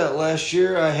 Last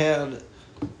year I had.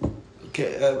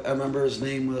 Okay, I remember his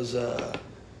name was it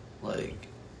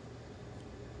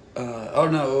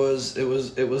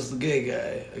was the gay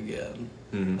guy again.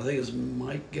 Mm-hmm. I think it was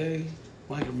Mike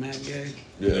or Matt Gay.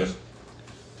 Yeah.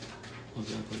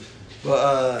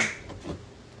 But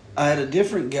I had a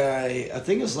different guy. I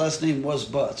think his last name was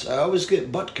Butts. I always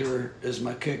get Butker as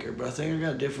my kicker, but I think I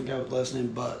got a different guy with the last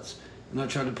name Butts. I'm not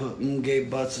trying to put Gay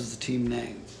Butts as the team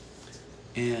name,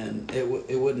 and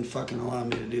it wouldn't fucking allow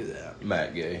me to do that.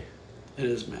 Matt Gay. It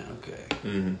is Matt, okay.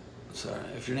 Mm-hmm. Sorry.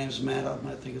 If your name's Matt, I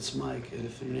might think it's Mike. And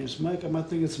if your name's Mike, I might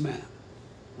think it's Matt.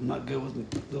 I'm not good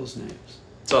with those names.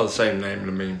 It's all the same name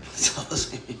to me. It's all the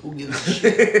same. Who gives a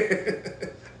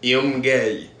shit?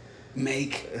 Gay.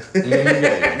 Make.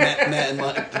 Matt and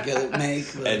Mike together.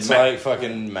 Make. It's like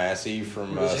fucking Massey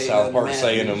from South Park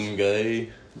saying I'm gay.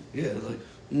 Yeah, like,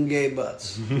 gay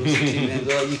butts.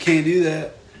 Like, you can't do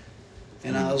that.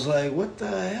 And I was like, what the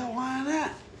hell? Why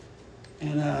not?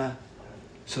 And,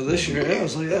 so this year, I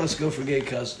was like, let's go for Gay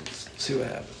Cousins. See what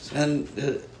happens. And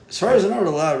as far as I know,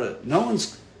 allowed it. No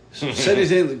one's said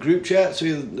anything in the group chat, so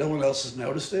either no one else has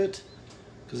noticed it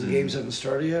because the games haven't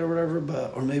started yet or whatever.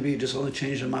 Or maybe it just only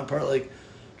changed on my part. Like,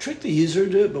 trick the user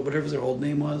into it, but whatever their old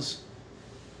name was,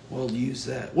 we'll use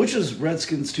that. Which is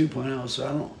Redskins 2.0, so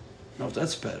I don't know if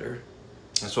that's better.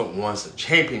 That's what wants the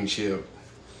championship.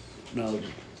 No,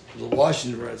 the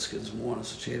Washington Redskins won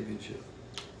us a championship.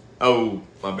 Oh,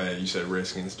 my bad. You said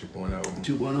Redskins 2.0.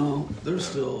 2.0. They're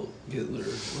still getting their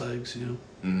legs, you know.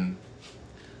 Mm-hmm.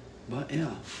 But,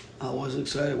 yeah, I was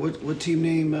excited. What team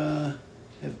name have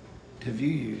you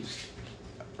used?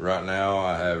 Right now,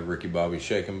 I have Ricky Bobby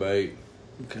Shake and Bake.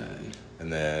 Okay.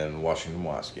 And then Washington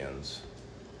Whiteskins.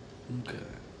 Okay.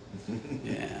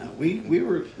 Yeah, we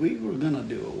were gonna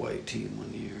do a white team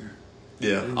one year.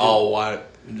 Yeah, all white.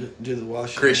 Do the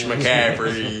Washington. Chris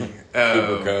McCaffrey.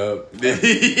 Cooper Cup. Travis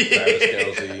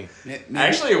Kelce.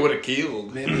 Actually, it would have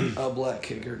killed. Maybe a black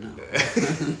kicker, no.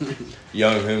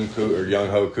 Young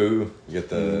Ho Koo. Get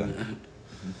the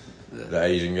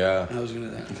Asian guy. I was going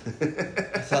to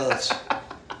I thought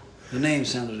the name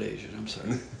sounded Asian. I'm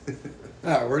sorry.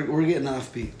 All right, we're getting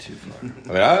off beat too far. I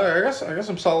mean, I got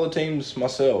some solid teams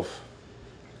myself.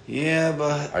 Yeah,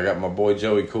 but I got my boy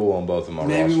Joey Cool on both of my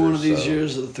maybe rosters. One of these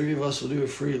years, the three of us will do a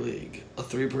free league, a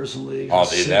 3-person league. Oh,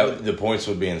 dude, the points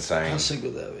would be insane. How sick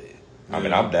would that be? I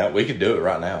mean, I'm down. We could do it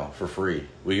right now for free.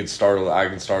 I can start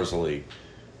us a league.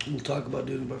 We'll talk about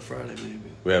doing it by Friday,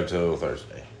 maybe. We have till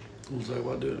Thursday. We'll talk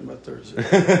about doing it by Thursday.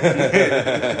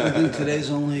 I think today's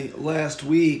only last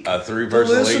week. A 3-person league.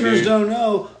 The listeners don't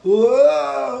know.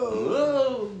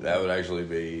 Whoa! That would actually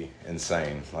be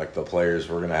insane. Like the players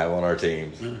we're gonna have on our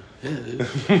teams. Yeah, dude.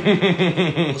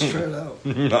 Let's try it out.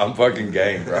 I'm fucking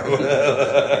game, bro.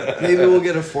 Maybe we'll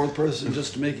get a 4th person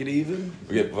just to make it even.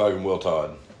 We get fucking Will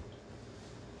Todd.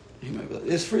 He might be like,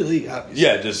 it's free league, obviously.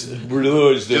 Yeah, we're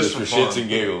literally just doing it for fun. shits and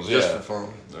giggles. Just yeah. for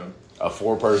fun. Yeah. A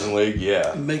 4-person league,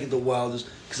 yeah. Make it the wildest.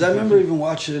 Because I remember even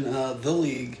watching the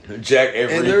league. Jack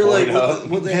every and they're point like, up.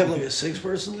 would they have like a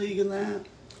 6-person league in that?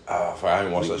 I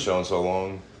haven't watched that show in so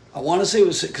long. I want to say it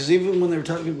was, because even when they were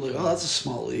talking, people were like, oh, that's a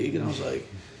small league. And I was like,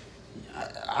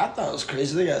 I thought it was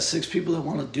crazy. They got 6 people that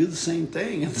want to do the same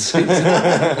thing at the same time.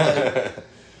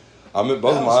 I mean,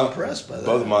 both I of was mine. impressed by that.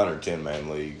 Both of mine are 10-man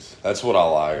leagues. That's what I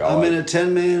like. I'm in a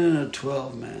 10-man and a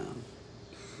 12-man.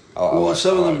 Well,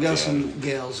 some of them got 10. Some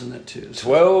gals in it too. So.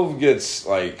 12 gets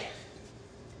like,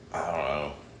 I don't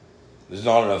know. There's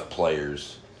not enough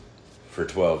players for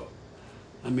 12.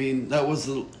 I mean, that was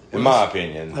in my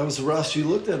opinion. That was the roster you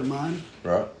looked at of mine.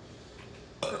 Right.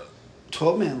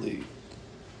 12-man league.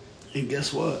 And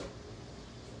guess what?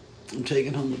 I'm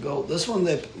taking home the gold. This one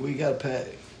that we got to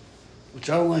pay, which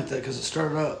I don't like that because it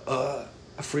started out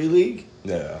a free league.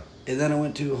 Yeah. And then I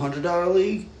went to a $100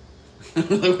 league.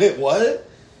 Like, wait, what?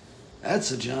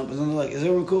 That's a jump. And then they're like, is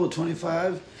everyone cool with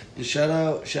 25? And shout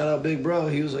out Big Bro.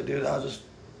 He was like, dude, I'll just,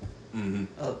 I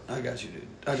got you, dude.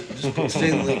 I just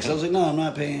stay in the league. So I was like, no, I'm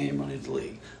not paying any money to the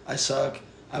league. I suck.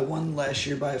 I won last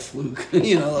year by a fluke.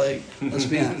 Like, let's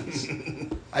be honest.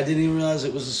 I didn't even realize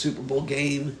it was a Super Bowl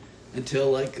game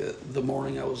until, like, the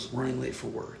morning I was running late for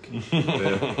work.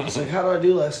 I was like, how did I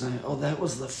do last night? Oh, that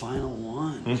was the final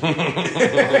one.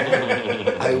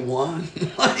 I won.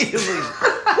 Like, it was like,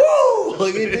 woo!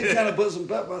 Like, it did kind of put some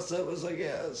pep in my step. I was like,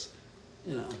 yeah, it's,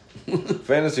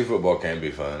 Fantasy football can be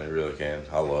fun. It really can.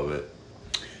 I love it.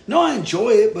 No, I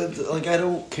enjoy it, but, like, I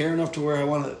don't care enough to where I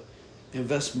want to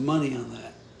invest money on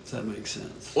that, if that makes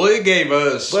sense. Well, it gave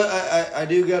us... But I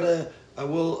do got to... I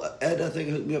will... Ed, I think,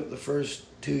 hooked me up the first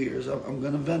 2 years. I'm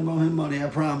going to Venmo him money, I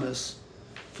promise,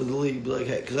 for the league. Like,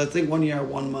 hey, because I think one year I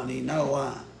won money, not a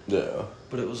lot. Yeah.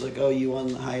 But it was like, oh, you won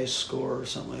the highest score or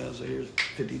something like that. I was like, here's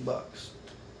 $50. I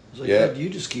was like, yeah, you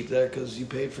just keep that because you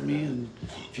paid for me, and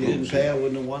if you didn't pay, I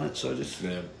wouldn't have won it. So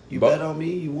you but, bet on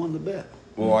me, you won the bet.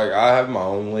 Well, like, I have my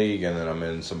own league, and then I'm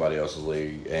in somebody else's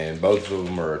league, and both of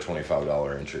them are a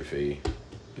 $25 entry fee.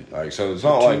 Like, so it's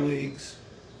not two like... leagues.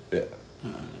 Yeah.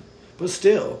 But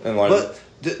still. And like,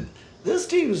 this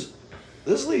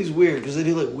league's weird because they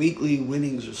do, like, weekly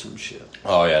winnings or some shit.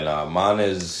 Oh, yeah, no. Mine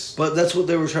is... But that's what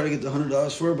they were trying to get the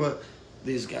 $100 for, but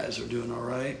these guys are doing all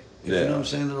right. You know what I'm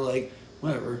saying? They're like,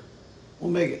 whatever.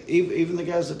 We'll make it. Even the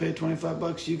guys that pay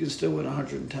 $25, you can still win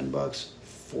 $110,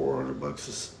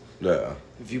 $400. Yeah.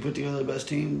 If you put together the best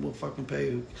team, we'll fucking pay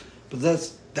you. But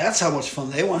that's how much fun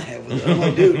they want to have with it. I'm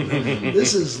like, dude,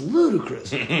 this is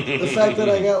ludicrous. The fact that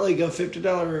I got like a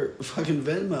 $50 fucking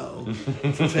Venmo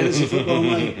for fantasy football, I'm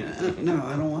like, no,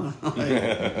 I don't want to. Like,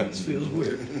 this feels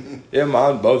weird. Yeah,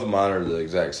 both of mine are the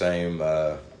exact same.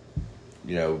 It's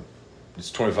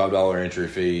 $25 entry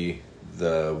fee.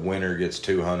 The winner gets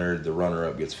 $200. The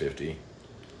runner-up gets $50.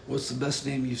 What's the best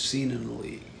name you've seen in the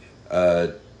league?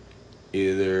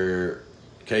 Either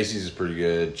Casey's is pretty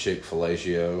good. Chick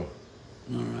Fellatio.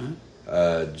 All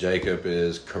right. Jacob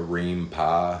is Kareem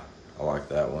Pie. I like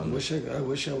that one. I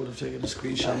wish I would have taken a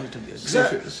screenshot and looked at this.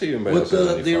 See with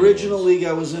the original league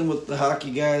I was in with the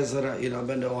hockey guys that I've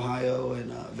been to Ohio and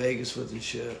Vegas with and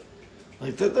shit.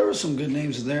 Like there were some good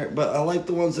names in there, but I like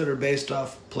the ones that are based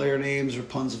off player names or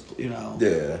puns of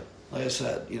Yeah. Like I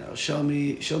said, show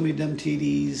me them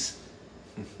TDs.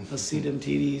 Let's see them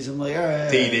TDs. I'm like, all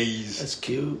right, TDs. That's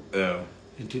cute. Yeah.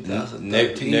 In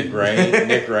 2013. Nick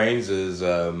Raines is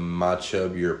my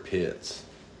Chubb your Pitts.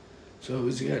 So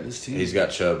who's he got in his team? He's got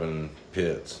Chubb and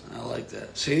Pitts. I like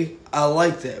that. See, I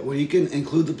like that when you can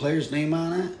include the player's name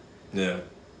on it. Yeah.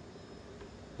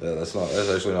 Yeah, that's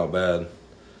actually not bad.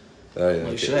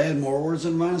 Like, should I add more words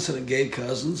in mine instead of gay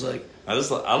cousins? Like, I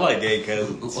like gay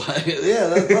cousins. Like,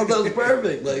 yeah, I thought that was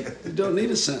perfect. Like, you don't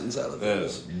need a sentence out of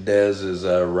this. Dez is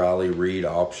a Riley Reid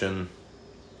option.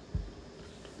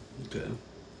 Okay.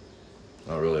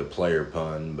 Not really a player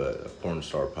pun, but a porn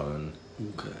star pun.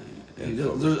 Okay.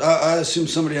 I assume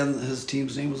somebody on his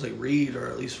team's name was like Reed or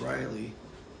at least Riley.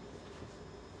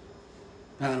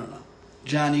 I don't know.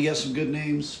 John, you got some good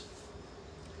names?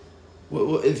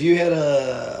 If you had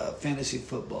a fantasy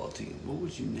football team, what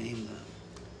would you name them?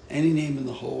 Any name in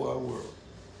the whole wide world.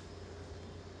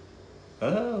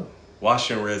 Oh,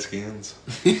 Washington Redskins.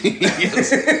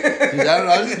 Yes. I don't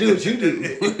know. I just do what you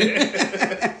do.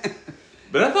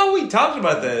 But I thought we talked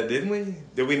about that, didn't we?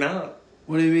 Did we not?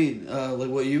 What do you mean? Like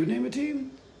what you would name a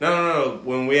team? No.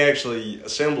 When we actually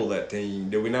assembled that team,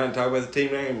 did we not talk about the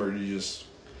team name, or did you just?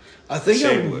 I think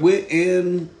I went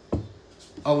in.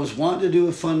 I was wanting to do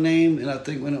a fun name, and I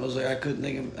think when it was like I couldn't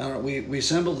think of. I don't know, we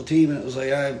assembled the team, and it was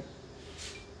like I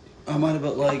might have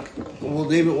been like, we'll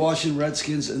name it Washington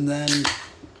Redskins, and then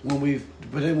when we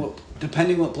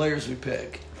depending what players we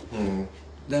pick,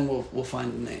 then we'll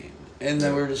find a name, and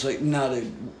then we're just like, no, the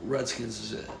Redskins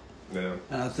is it. Yeah.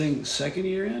 And I think second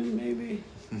year in, maybe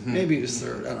it was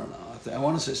third. I don't know. I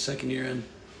want to say second year in,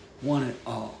 won it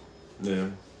all. Yeah.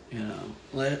 You know,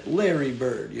 Larry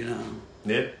Bird. You know.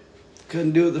 Yeah.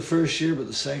 Couldn't do it the first year, but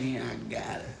the second year I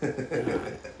got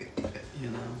it. You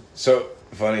know. So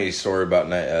funny story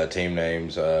about team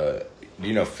names. Do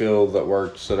you know Phil that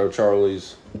works at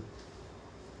O'Charlie's?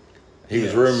 He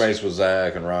was roommates with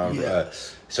Zach and Ryan.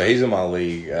 Yes. So he's in my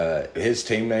league. His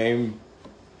team name.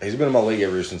 He's been in my league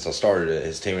ever since I started it.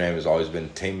 His team name has always been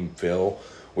Team Phil.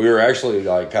 We were actually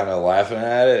like kind of laughing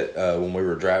at it when we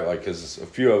were drafting, like because a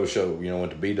few of us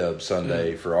went to B-Dub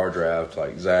Sunday for our draft,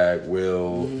 like Zach,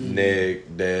 Will,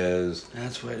 Nick, Dez.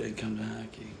 That's why I didn't come to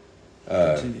hockey.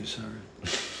 Continue, sorry.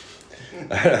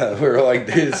 We were like,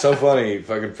 dude, it's so funny.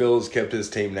 Fucking Phil's kept his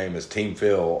team name as Team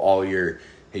Phil all year.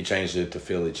 He changed it to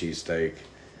Philly cheesesteak.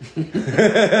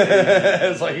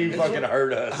 It's like he fucking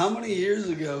heard us. How many years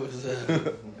ago was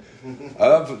that?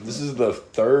 This is the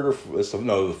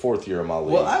the fourth year of my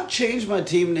league. Well, I've changed my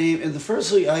team name. In the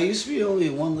first league, I used to be only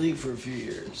in one league for a few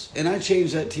years, and I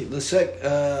changed that team. I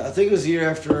think it was the year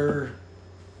after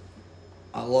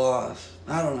I lost.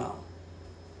 I don't know.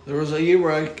 There was a year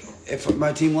where if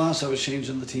my team lost, I was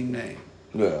changing the team name.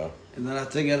 Yeah. And then I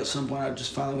think at some point I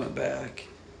just finally went back,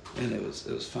 and it was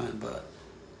fine. But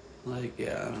like,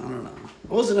 yeah, I don't know.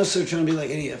 I wasn't necessarily trying to be like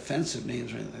any offensive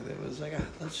names or anything like that. It was like,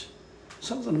 let's.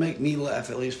 Something to make me laugh,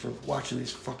 at least, for watching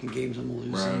these fucking games I'm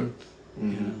losing. Right. You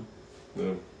know?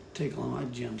 Yeah. Take along my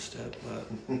gym step, but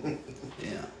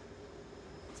yeah.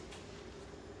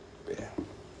 Yeah.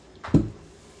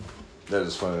 That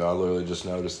is funny. I literally just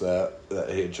noticed that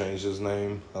he had changed his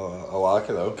name. I like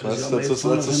it, though. That's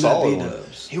a solid one.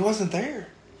 He wasn't there.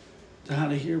 How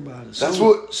to hear about it.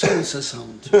 Someone says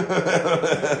something to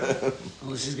him.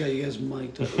 Unless he's got you guys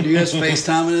mic'd up. Are you guys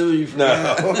FaceTiming him and you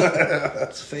forgot? No.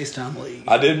 It's a FaceTime league.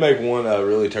 I did make one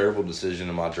really terrible decision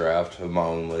in my draft of my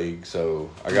own league. So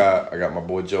I got my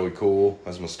boy Joey Cool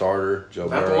as my starter. Joe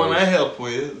Not Burrows. the one I help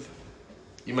with.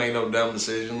 You make no dumb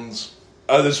decisions.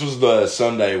 Oh, this was the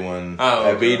Sunday one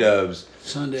at B-Dubs.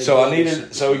 Sunday. So I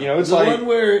needed. So it's the like one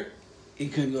where he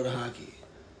couldn't go to hockey.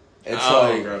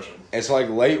 It's it's like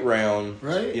late round,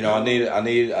 right? You know, I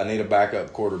need a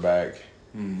backup quarterback.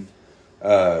 Mm.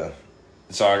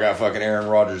 So I got fucking Aaron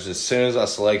Rodgers. As soon as I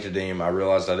selected him, I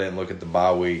realized I didn't look at the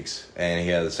bye weeks, and he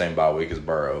had the same bye week as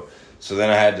Burrow. So then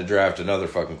I had to draft another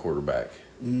fucking quarterback.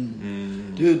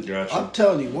 Dude, gotcha. I'm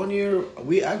telling you, one year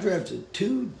I drafted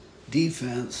 2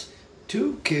 defense,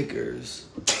 2 kickers.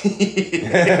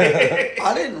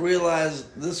 I didn't realize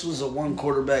this was a 1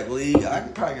 quarterback league. I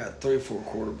probably got 3 or 4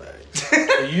 quarterbacks.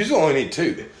 You usually only need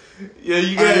 2. Yeah,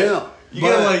 you got.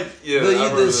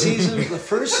 The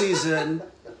first season.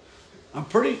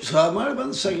 So I might have been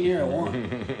the second year I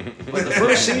won. But the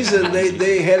first season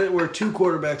they had it where 2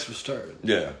 quarterbacks were started.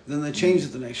 Yeah. Then they changed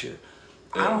it the next year.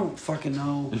 I don't fucking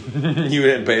know. You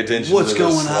didn't pay attention what's to the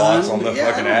going slots on the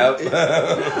fucking app.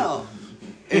 No.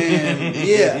 And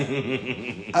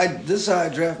this is how I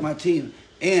draft my team.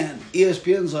 And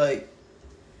ESPN's like,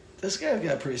 this guy's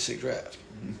got a pretty sick draft.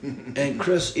 And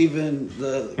Chris, even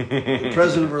the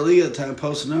president of our league at the time,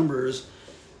 posted numbers.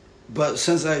 But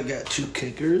since I got 2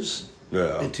 kickers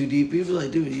and 2 deep, people were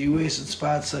like, dude, you wasted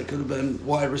spots that could have been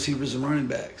wide receivers and running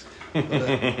backs.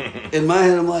 But in my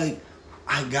head, I'm like,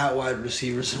 I got wide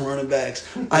receivers and running backs.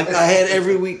 I had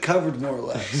every week covered more or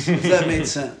less. If that made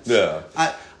sense. Yeah.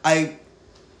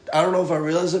 I don't know if I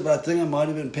realized it, but I think I might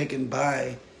have been picking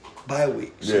by bye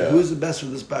week. So who's the best for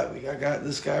this bye week? I got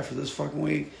this guy for this fucking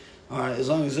week. All right, as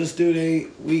long as this dude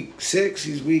ain't week 6,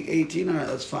 he's week 18. All right,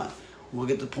 that's fine. We'll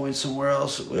get the points somewhere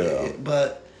else. Yeah.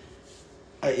 But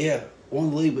won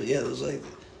the league. But it was like,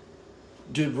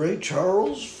 did Ray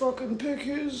Charles fucking pick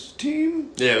his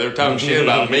team? Yeah, they were talking shit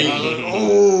about me.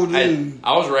 Oh, dude.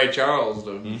 I was Ray Charles,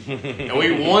 dude. And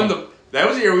we won that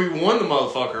was the year we won the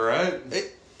motherfucker, right?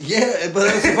 Yeah, but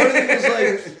the funny thing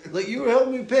was like you were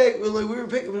helping me pick. We were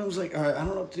picking, but I was like, all right, I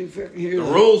don't know what to do fucking here.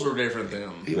 The rules were different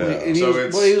then. He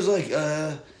was like,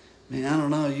 man, I don't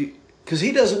know, because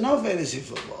he doesn't know fantasy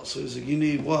football. So he's like, you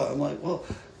need what? I'm like, well,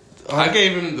 I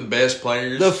gave him the best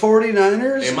players. The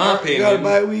 49ers, in my opinion, got a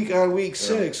bye week on week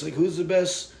 6. Like, who's the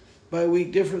best bye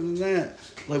week different than that?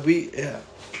 Like, we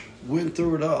went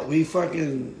through it all. We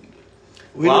fucking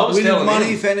we did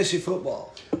money fantasy football.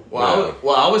 Well,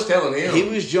 I was telling him. He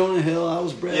was Jonah Hill. I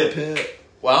was Brad Pitt.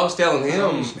 Well, I was telling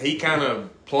him, he kind of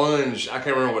plunged. I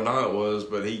can't remember what night it was,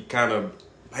 but he kind of,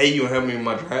 hey, you want to help me with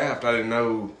my draft? I didn't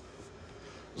know.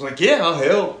 I was like, yeah, I'll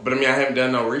help. But, I mean, I haven't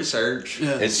done no research.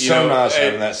 Yeah. It's so nice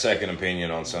having that second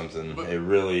opinion on something. It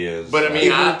really is. But, I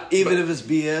mean, even if it's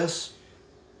BS.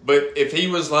 But if he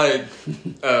was like,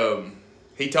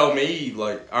 he told me,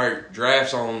 like, all right,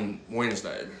 draft's on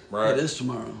Wednesday, right? It is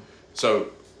tomorrow. So,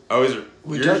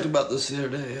 we talked about this the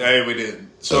other day. Yeah. Hey, we did.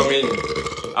 So, I mean,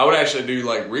 I would actually do,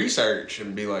 like, research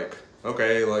and be like,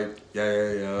 okay, like,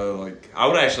 yeah. Like, I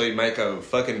would actually make a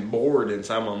fucking board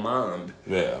inside my mind.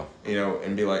 Yeah.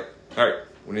 And be like, all right,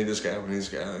 we need this guy, we need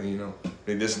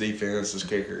this defense, this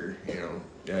kicker,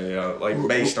 like,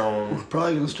 based on... We're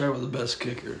probably going to start with the best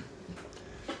kicker.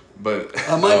 But...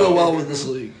 I might go well with this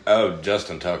league. Oh,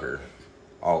 Justin Tucker.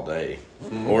 All day.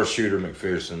 Mm-hmm. Or Shooter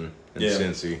McPherson in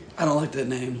Cincy. I don't like that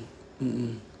name.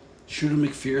 Mm-mm. Shooter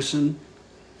McPherson.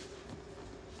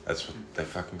 That's what they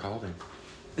fucking called him.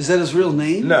 Is that his real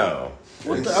name? No.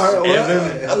 What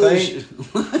Evan, I think.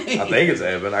 I think it's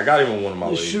Evan. I got him in one of my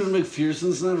leagues. Shooter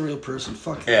McPherson's not a real person.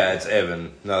 Fuck yeah, it's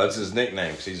Evan. No, that's his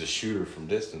nickname because he's a shooter from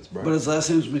distance, bro. But his last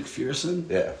name's McPherson?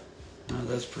 Yeah. Oh,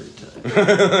 that's pretty tight. But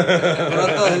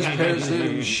I thought his parents'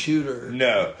 name was Shooter.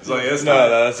 No. It's like,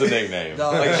 that's a nickname.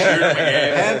 No, like Shooter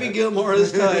McGann. Happy Gilmore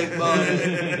is tight, but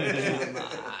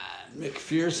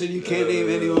McPherson, you can't name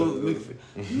anyone with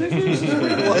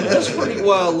McPherson. That's pretty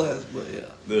wild last, but yeah.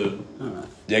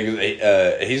 Yeah,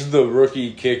 because he's the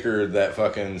rookie kicker that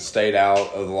fucking stayed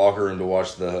out of the locker room to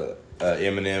watch the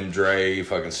Eminem, Dre,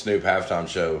 fucking Snoop halftime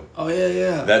show. Oh,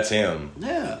 yeah. That's him.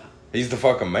 Yeah. He's the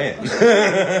fucking man.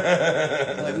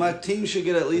 Like, my team should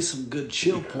get at least some good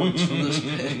chill points from this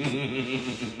pick.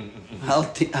 How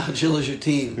chill is your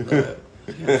team?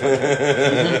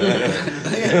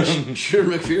 Sure,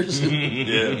 McPherson.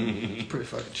 Yeah. It's pretty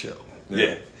fucking chill.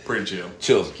 Yeah. Pretty chill.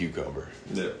 Chill as a cucumber.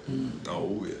 Yeah.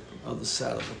 Oh, yeah. On the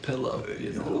side of a pillow,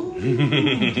 you know.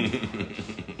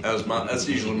 That's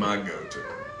usually my go-to.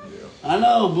 Yeah. I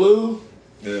know, Blue.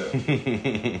 Yeah.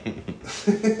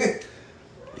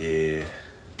 Yeah.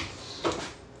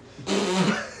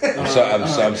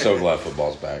 I'm so glad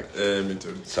football's back. Yeah, me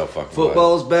too. So fucking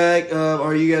Football's back.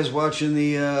 Are you guys watching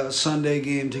the Sunday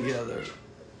game together?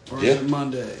 Or is it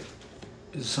Monday?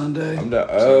 Is it Sunday? I'm done.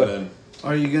 Sunday.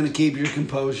 Are you going to keep your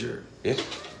composure? Yeah.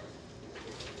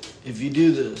 If you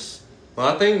do this. Well,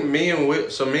 I think me and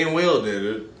Will did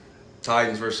it.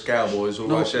 Titans versus Cowboys. We'll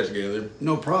watch that together.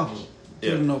 No problem.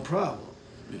 Yeah. No problem.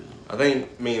 Yeah. I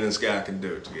think me and this guy can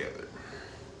do it together.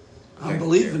 I'm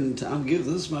believing. I'm giving.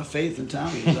 This is my faith in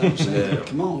Tommy. You know what I'm saying? Yeah.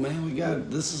 Come on, man. We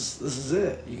got this. Is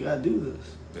it? You got to do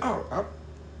this. Yeah. Oh,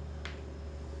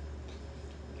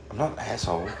 I'm not an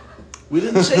asshole. We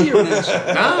didn't say you're an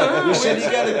asshole. No. We said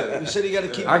you got to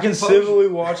keep. I can civilly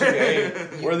watch a game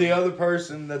where the other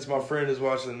person that's my friend is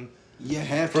watching. You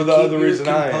have for to the keep other your reason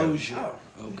composure. I am.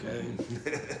 Okay.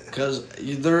 Because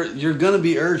you're going to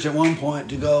be urged at one point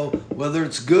to go, whether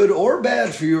it's good or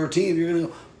bad for your team, you're going to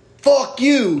go, fuck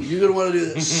you. You're going to want to do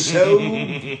this so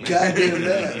goddamn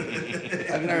bad.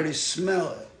 I can already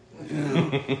smell it. You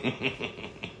know?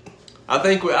 I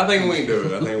think we can do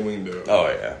it. Oh,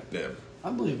 yeah. Yeah. I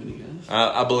believe in you guys.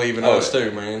 I believe in us too,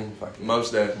 man.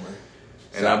 Most definitely.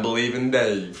 And I believe in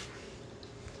Dave.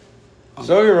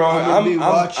 So you're wrong.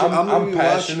 I'm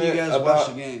passionate about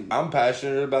the game. I'm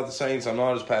passionate about the Saints. I'm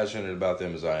not as passionate about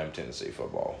them as I am Tennessee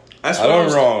football. I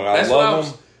love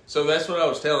them. So that's what I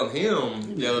was telling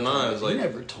him the other night. I was like, you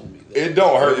never told me that. It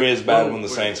don't hurt me as bad when the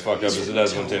Saints fuck up as it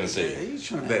does when Tennessee. He's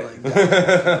trying to act like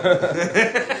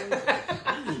that.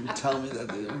 You didn't tell me that.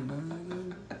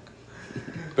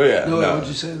 But yeah, no. What'd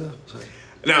you say though? Sorry.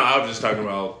 No, I was just talking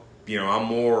about.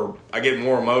 I get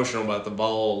more emotional about the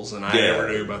Vols than I ever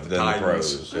do about the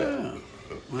Titans. The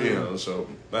pros, You know, so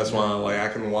that's why like I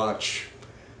can watch,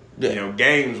 you know,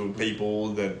 games with people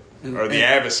that are the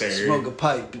adversary. Smoke a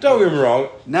pipe. Don't get me wrong.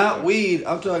 Not weed.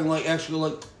 I'm talking like actually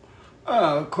like,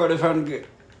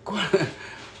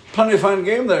 plenty fun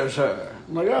game there, sir.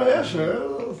 I'm like, oh yeah, sir.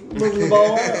 Moving the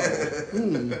ball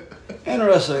well.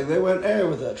 Interesting. They went air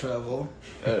with that travel.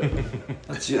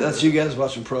 That's you guys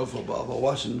watching pro football, but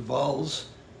watching the Vols.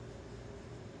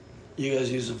 You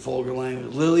guys using vulgar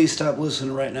language. Lily, stop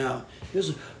listening right now. You're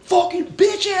just fucking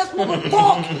bitch ass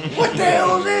motherfucker. What the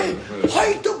hell is it?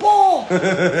 Hate the ball.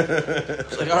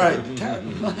 It's like, all right,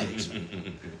 thanks.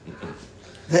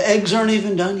 The eggs aren't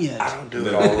even done yet. I don't do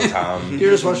it all the time.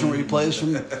 You're just watching replays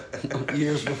from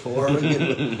years before and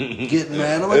getting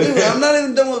mad. I'm like, dude, I'm not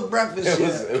even done with breakfast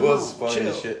yet. It was funny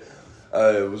as shit.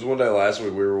 It was one day last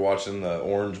week we were watching the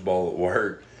Orange Bowl at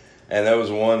work. And that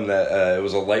was one that it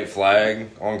was a late flag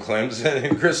on Clemson,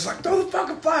 and Chris was like, "Throw the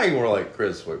fucking flag!" And we're like,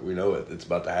 "Chris, we know it. It's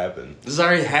about to happen. This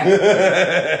already happened.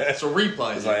 It's a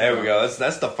replay." It's like, there we go.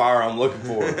 That's the fire I'm looking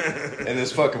for in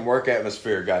this fucking work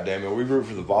atmosphere. Goddamn it, we root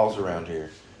for the balls around here.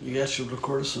 You guys should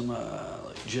record some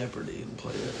like Jeopardy and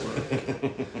play it at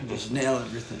work. Just nail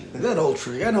everything. That old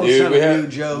trick. I know it's not a new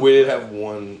joke. We did have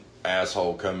one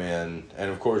asshole come in,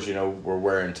 and of course, you know, we're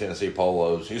wearing Tennessee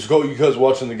polos. He's like, "Oh, you guys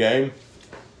watching the game?"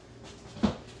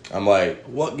 I'm like,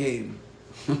 what game?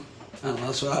 I don't know.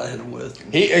 That's what I hit him with.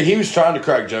 He was trying to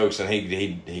crack jokes, and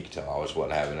he could tell I was what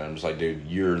happened. I'm just like, dude,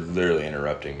 you're literally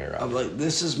interrupting me right now. I'm like,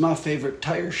 this is my favorite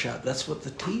tire shop. That's what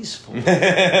the T's for.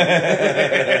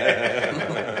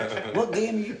 What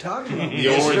game are you talking about? The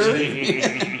orange tea.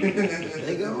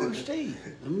 They go orange tea.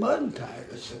 The mud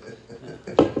tires.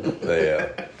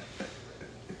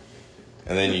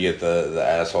 And then you get the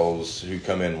assholes who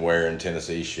come in wearing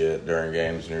Tennessee shit during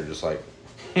games, and you're just like,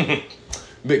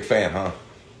 big fan, huh?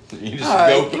 You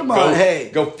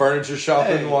just go furniture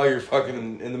shopping while you're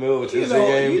fucking in the middle of a Tennessee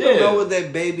game. You don't know what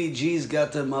that baby G's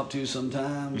got them up to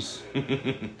sometimes.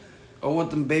 Or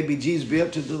what them baby G's be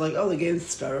up to. They're like, oh, the game's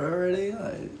started already?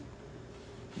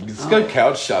 Let's go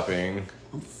couch shopping.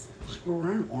 We're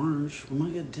wearing orange. We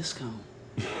might get a discount.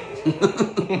 I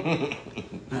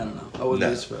don't know. I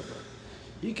wouldn't be surprised.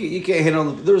 You can't hit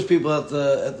on the... There was people at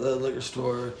the liquor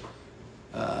store.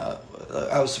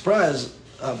 I was surprised.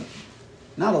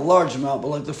 Not a large amount, but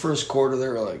like the first quarter, they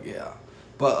were like, yeah.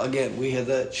 But again, we had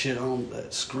that shit on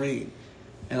that screen.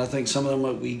 And I think some of them,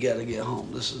 like, we got to get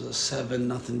home. This is a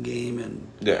 7-0 game. And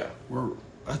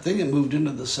I think it moved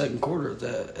into the second quarter at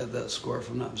that score, if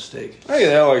I'm not mistaken. Hey,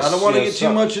 I don't want to get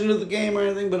too much into the game or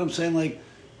anything, but I'm saying, like,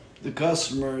 the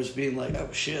customers being like, oh,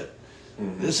 shit.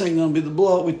 This ain't going to be the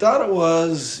blowout we thought it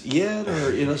was yet.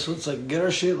 Or, you know, so it's like, get our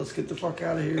shit. Let's get the fuck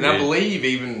out of here. And I believe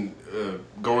even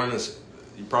going this...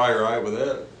 You're probably right with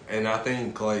that. And I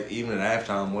think, like, even at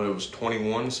halftime, it was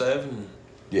 21-7?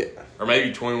 Yeah. Or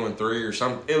maybe 21-3 or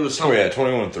something. It was something. Oh, yeah,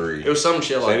 21-3. It was some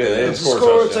shit like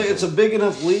that. It's a big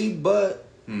enough lead, but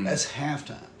that's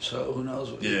halftime. So who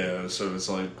knows what so it's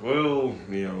like, well,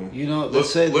 you know.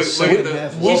 Let's say the second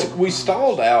half. We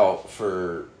stalled out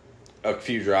for a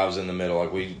few drives in the middle.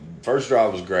 Like, first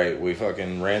drive was great. We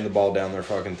fucking ran the ball down their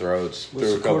fucking throats.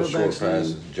 Threw a couple short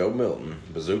passes. Joe Milton.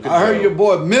 Bazooka Joe. I heard your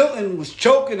boy Milton was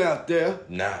choking out there.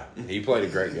 Nah, he played a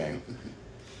great game.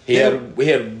 We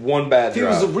had one bad drive. He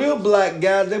was a real black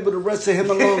guy. They would have arrested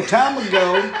him a long time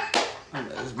ago.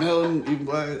 Is Milton even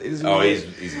black? He's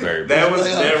very black. That was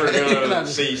never going to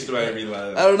cease to make me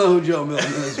laugh. I don't know who Joe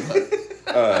Milton is,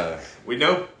 but... we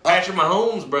know Patrick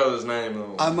Mahomes' brother's name,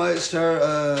 though. I might start...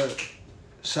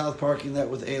 South Parking that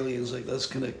with aliens, like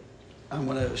I'm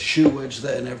gonna shoe wedge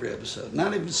that in every episode.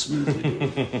 Not even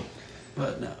smoothly,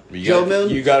 but no. Joe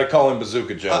Milton, you got to call him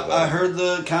Bazooka Joe. I heard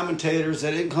the commentators. They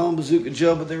didn't call him Bazooka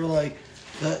Joe, but they were like,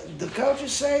 the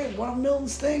coaches say one of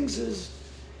Milton's things is,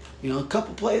 a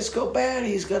couple plays go bad,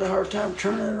 he's got a hard time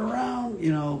turning it around,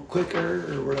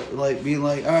 quicker or whatever, like being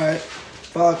like, all right,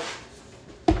 fuck,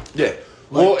 yeah.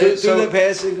 Like, threw that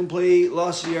pass incomplete,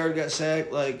 lost a yard, got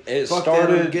sacked. Like,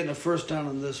 I'm getting a first down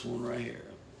on this one right here.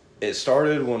 It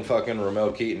started when fucking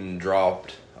Ramel Keaton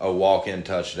dropped a walk-in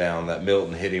touchdown that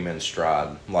Milton hit him in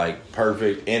stride. Like,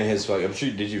 perfect in his fucking... I'm sure,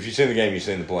 if you've seen the game, you've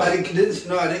seen the play. I didn't.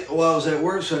 Well, I was at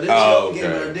work, so I didn't see the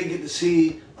game, but I did get to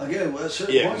see, again, at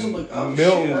certain points, I'm like, oh,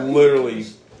 Milton literally...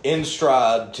 in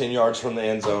stride, 10 yards from the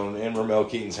end zone, in Ramel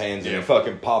Keaton's hands, and he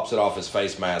fucking pops it off his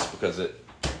face mask because it...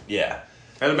 Yeah.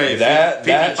 That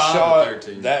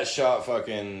shot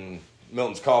fucking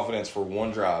Milton's confidence for one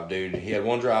drive, dude. He had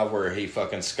one drive where he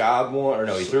fucking skied one, or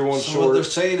no, he threw one short. What they're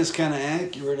saying is kind of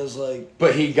accurate, is like...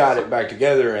 But he got it back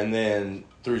together and then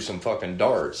threw some fucking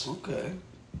darts. Okay.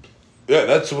 Yeah,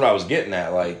 that's what I was getting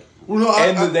at. Like, Well, no,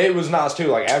 it was nice too.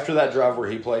 Like after that drive where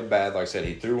he played bad, like I said,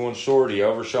 he threw one short, he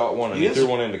overshot one, and he threw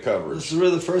one into coverage. This is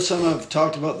really the first time I've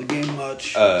talked about the game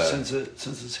much since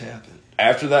it's happened.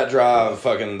 After that drive,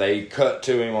 fucking they cut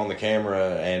to him on the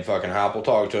camera, and fucking Heupel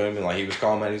talked to him, and like he was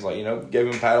calm, and he's like, gave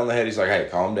him a pat on the head. He's like, hey,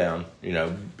 calm down.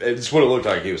 It's what it looked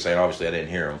like he was saying. Obviously, I didn't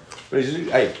hear him, but he's like,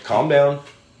 hey, calm down.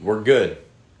 We're good.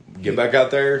 Get back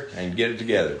out there and get it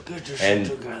together. Get your shit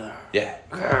together. Yeah.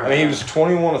 I mean, he was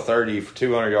 21 of 30 for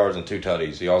 200 yards and 2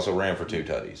 tutties. He also ran for 2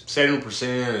 tutties.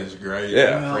 70% is great.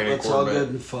 Yeah. Well, that's all good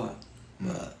and fun.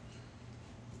 But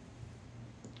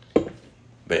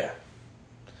yeah.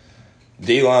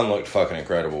 D-line looked fucking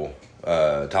incredible.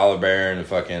 Tyler Barron and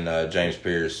fucking James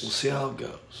Pierce. We'll see how it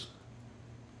goes.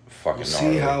 Fucking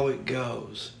see how it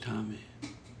goes, Tommy.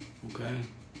 Okay?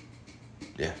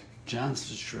 Yeah. John's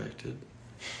distracted.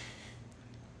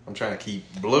 I'm trying to keep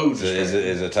Blues distracted.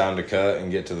 Is it time to cut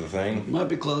and get to the thing? Might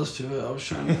be close to it. I was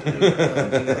trying to...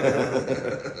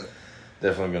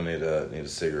 Definitely going to need a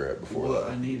cigarette before that.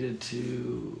 I needed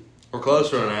to... We're close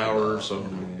to an hour or so.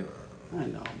 I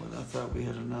know, but I thought we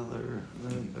had another...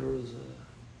 There was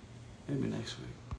maybe next week.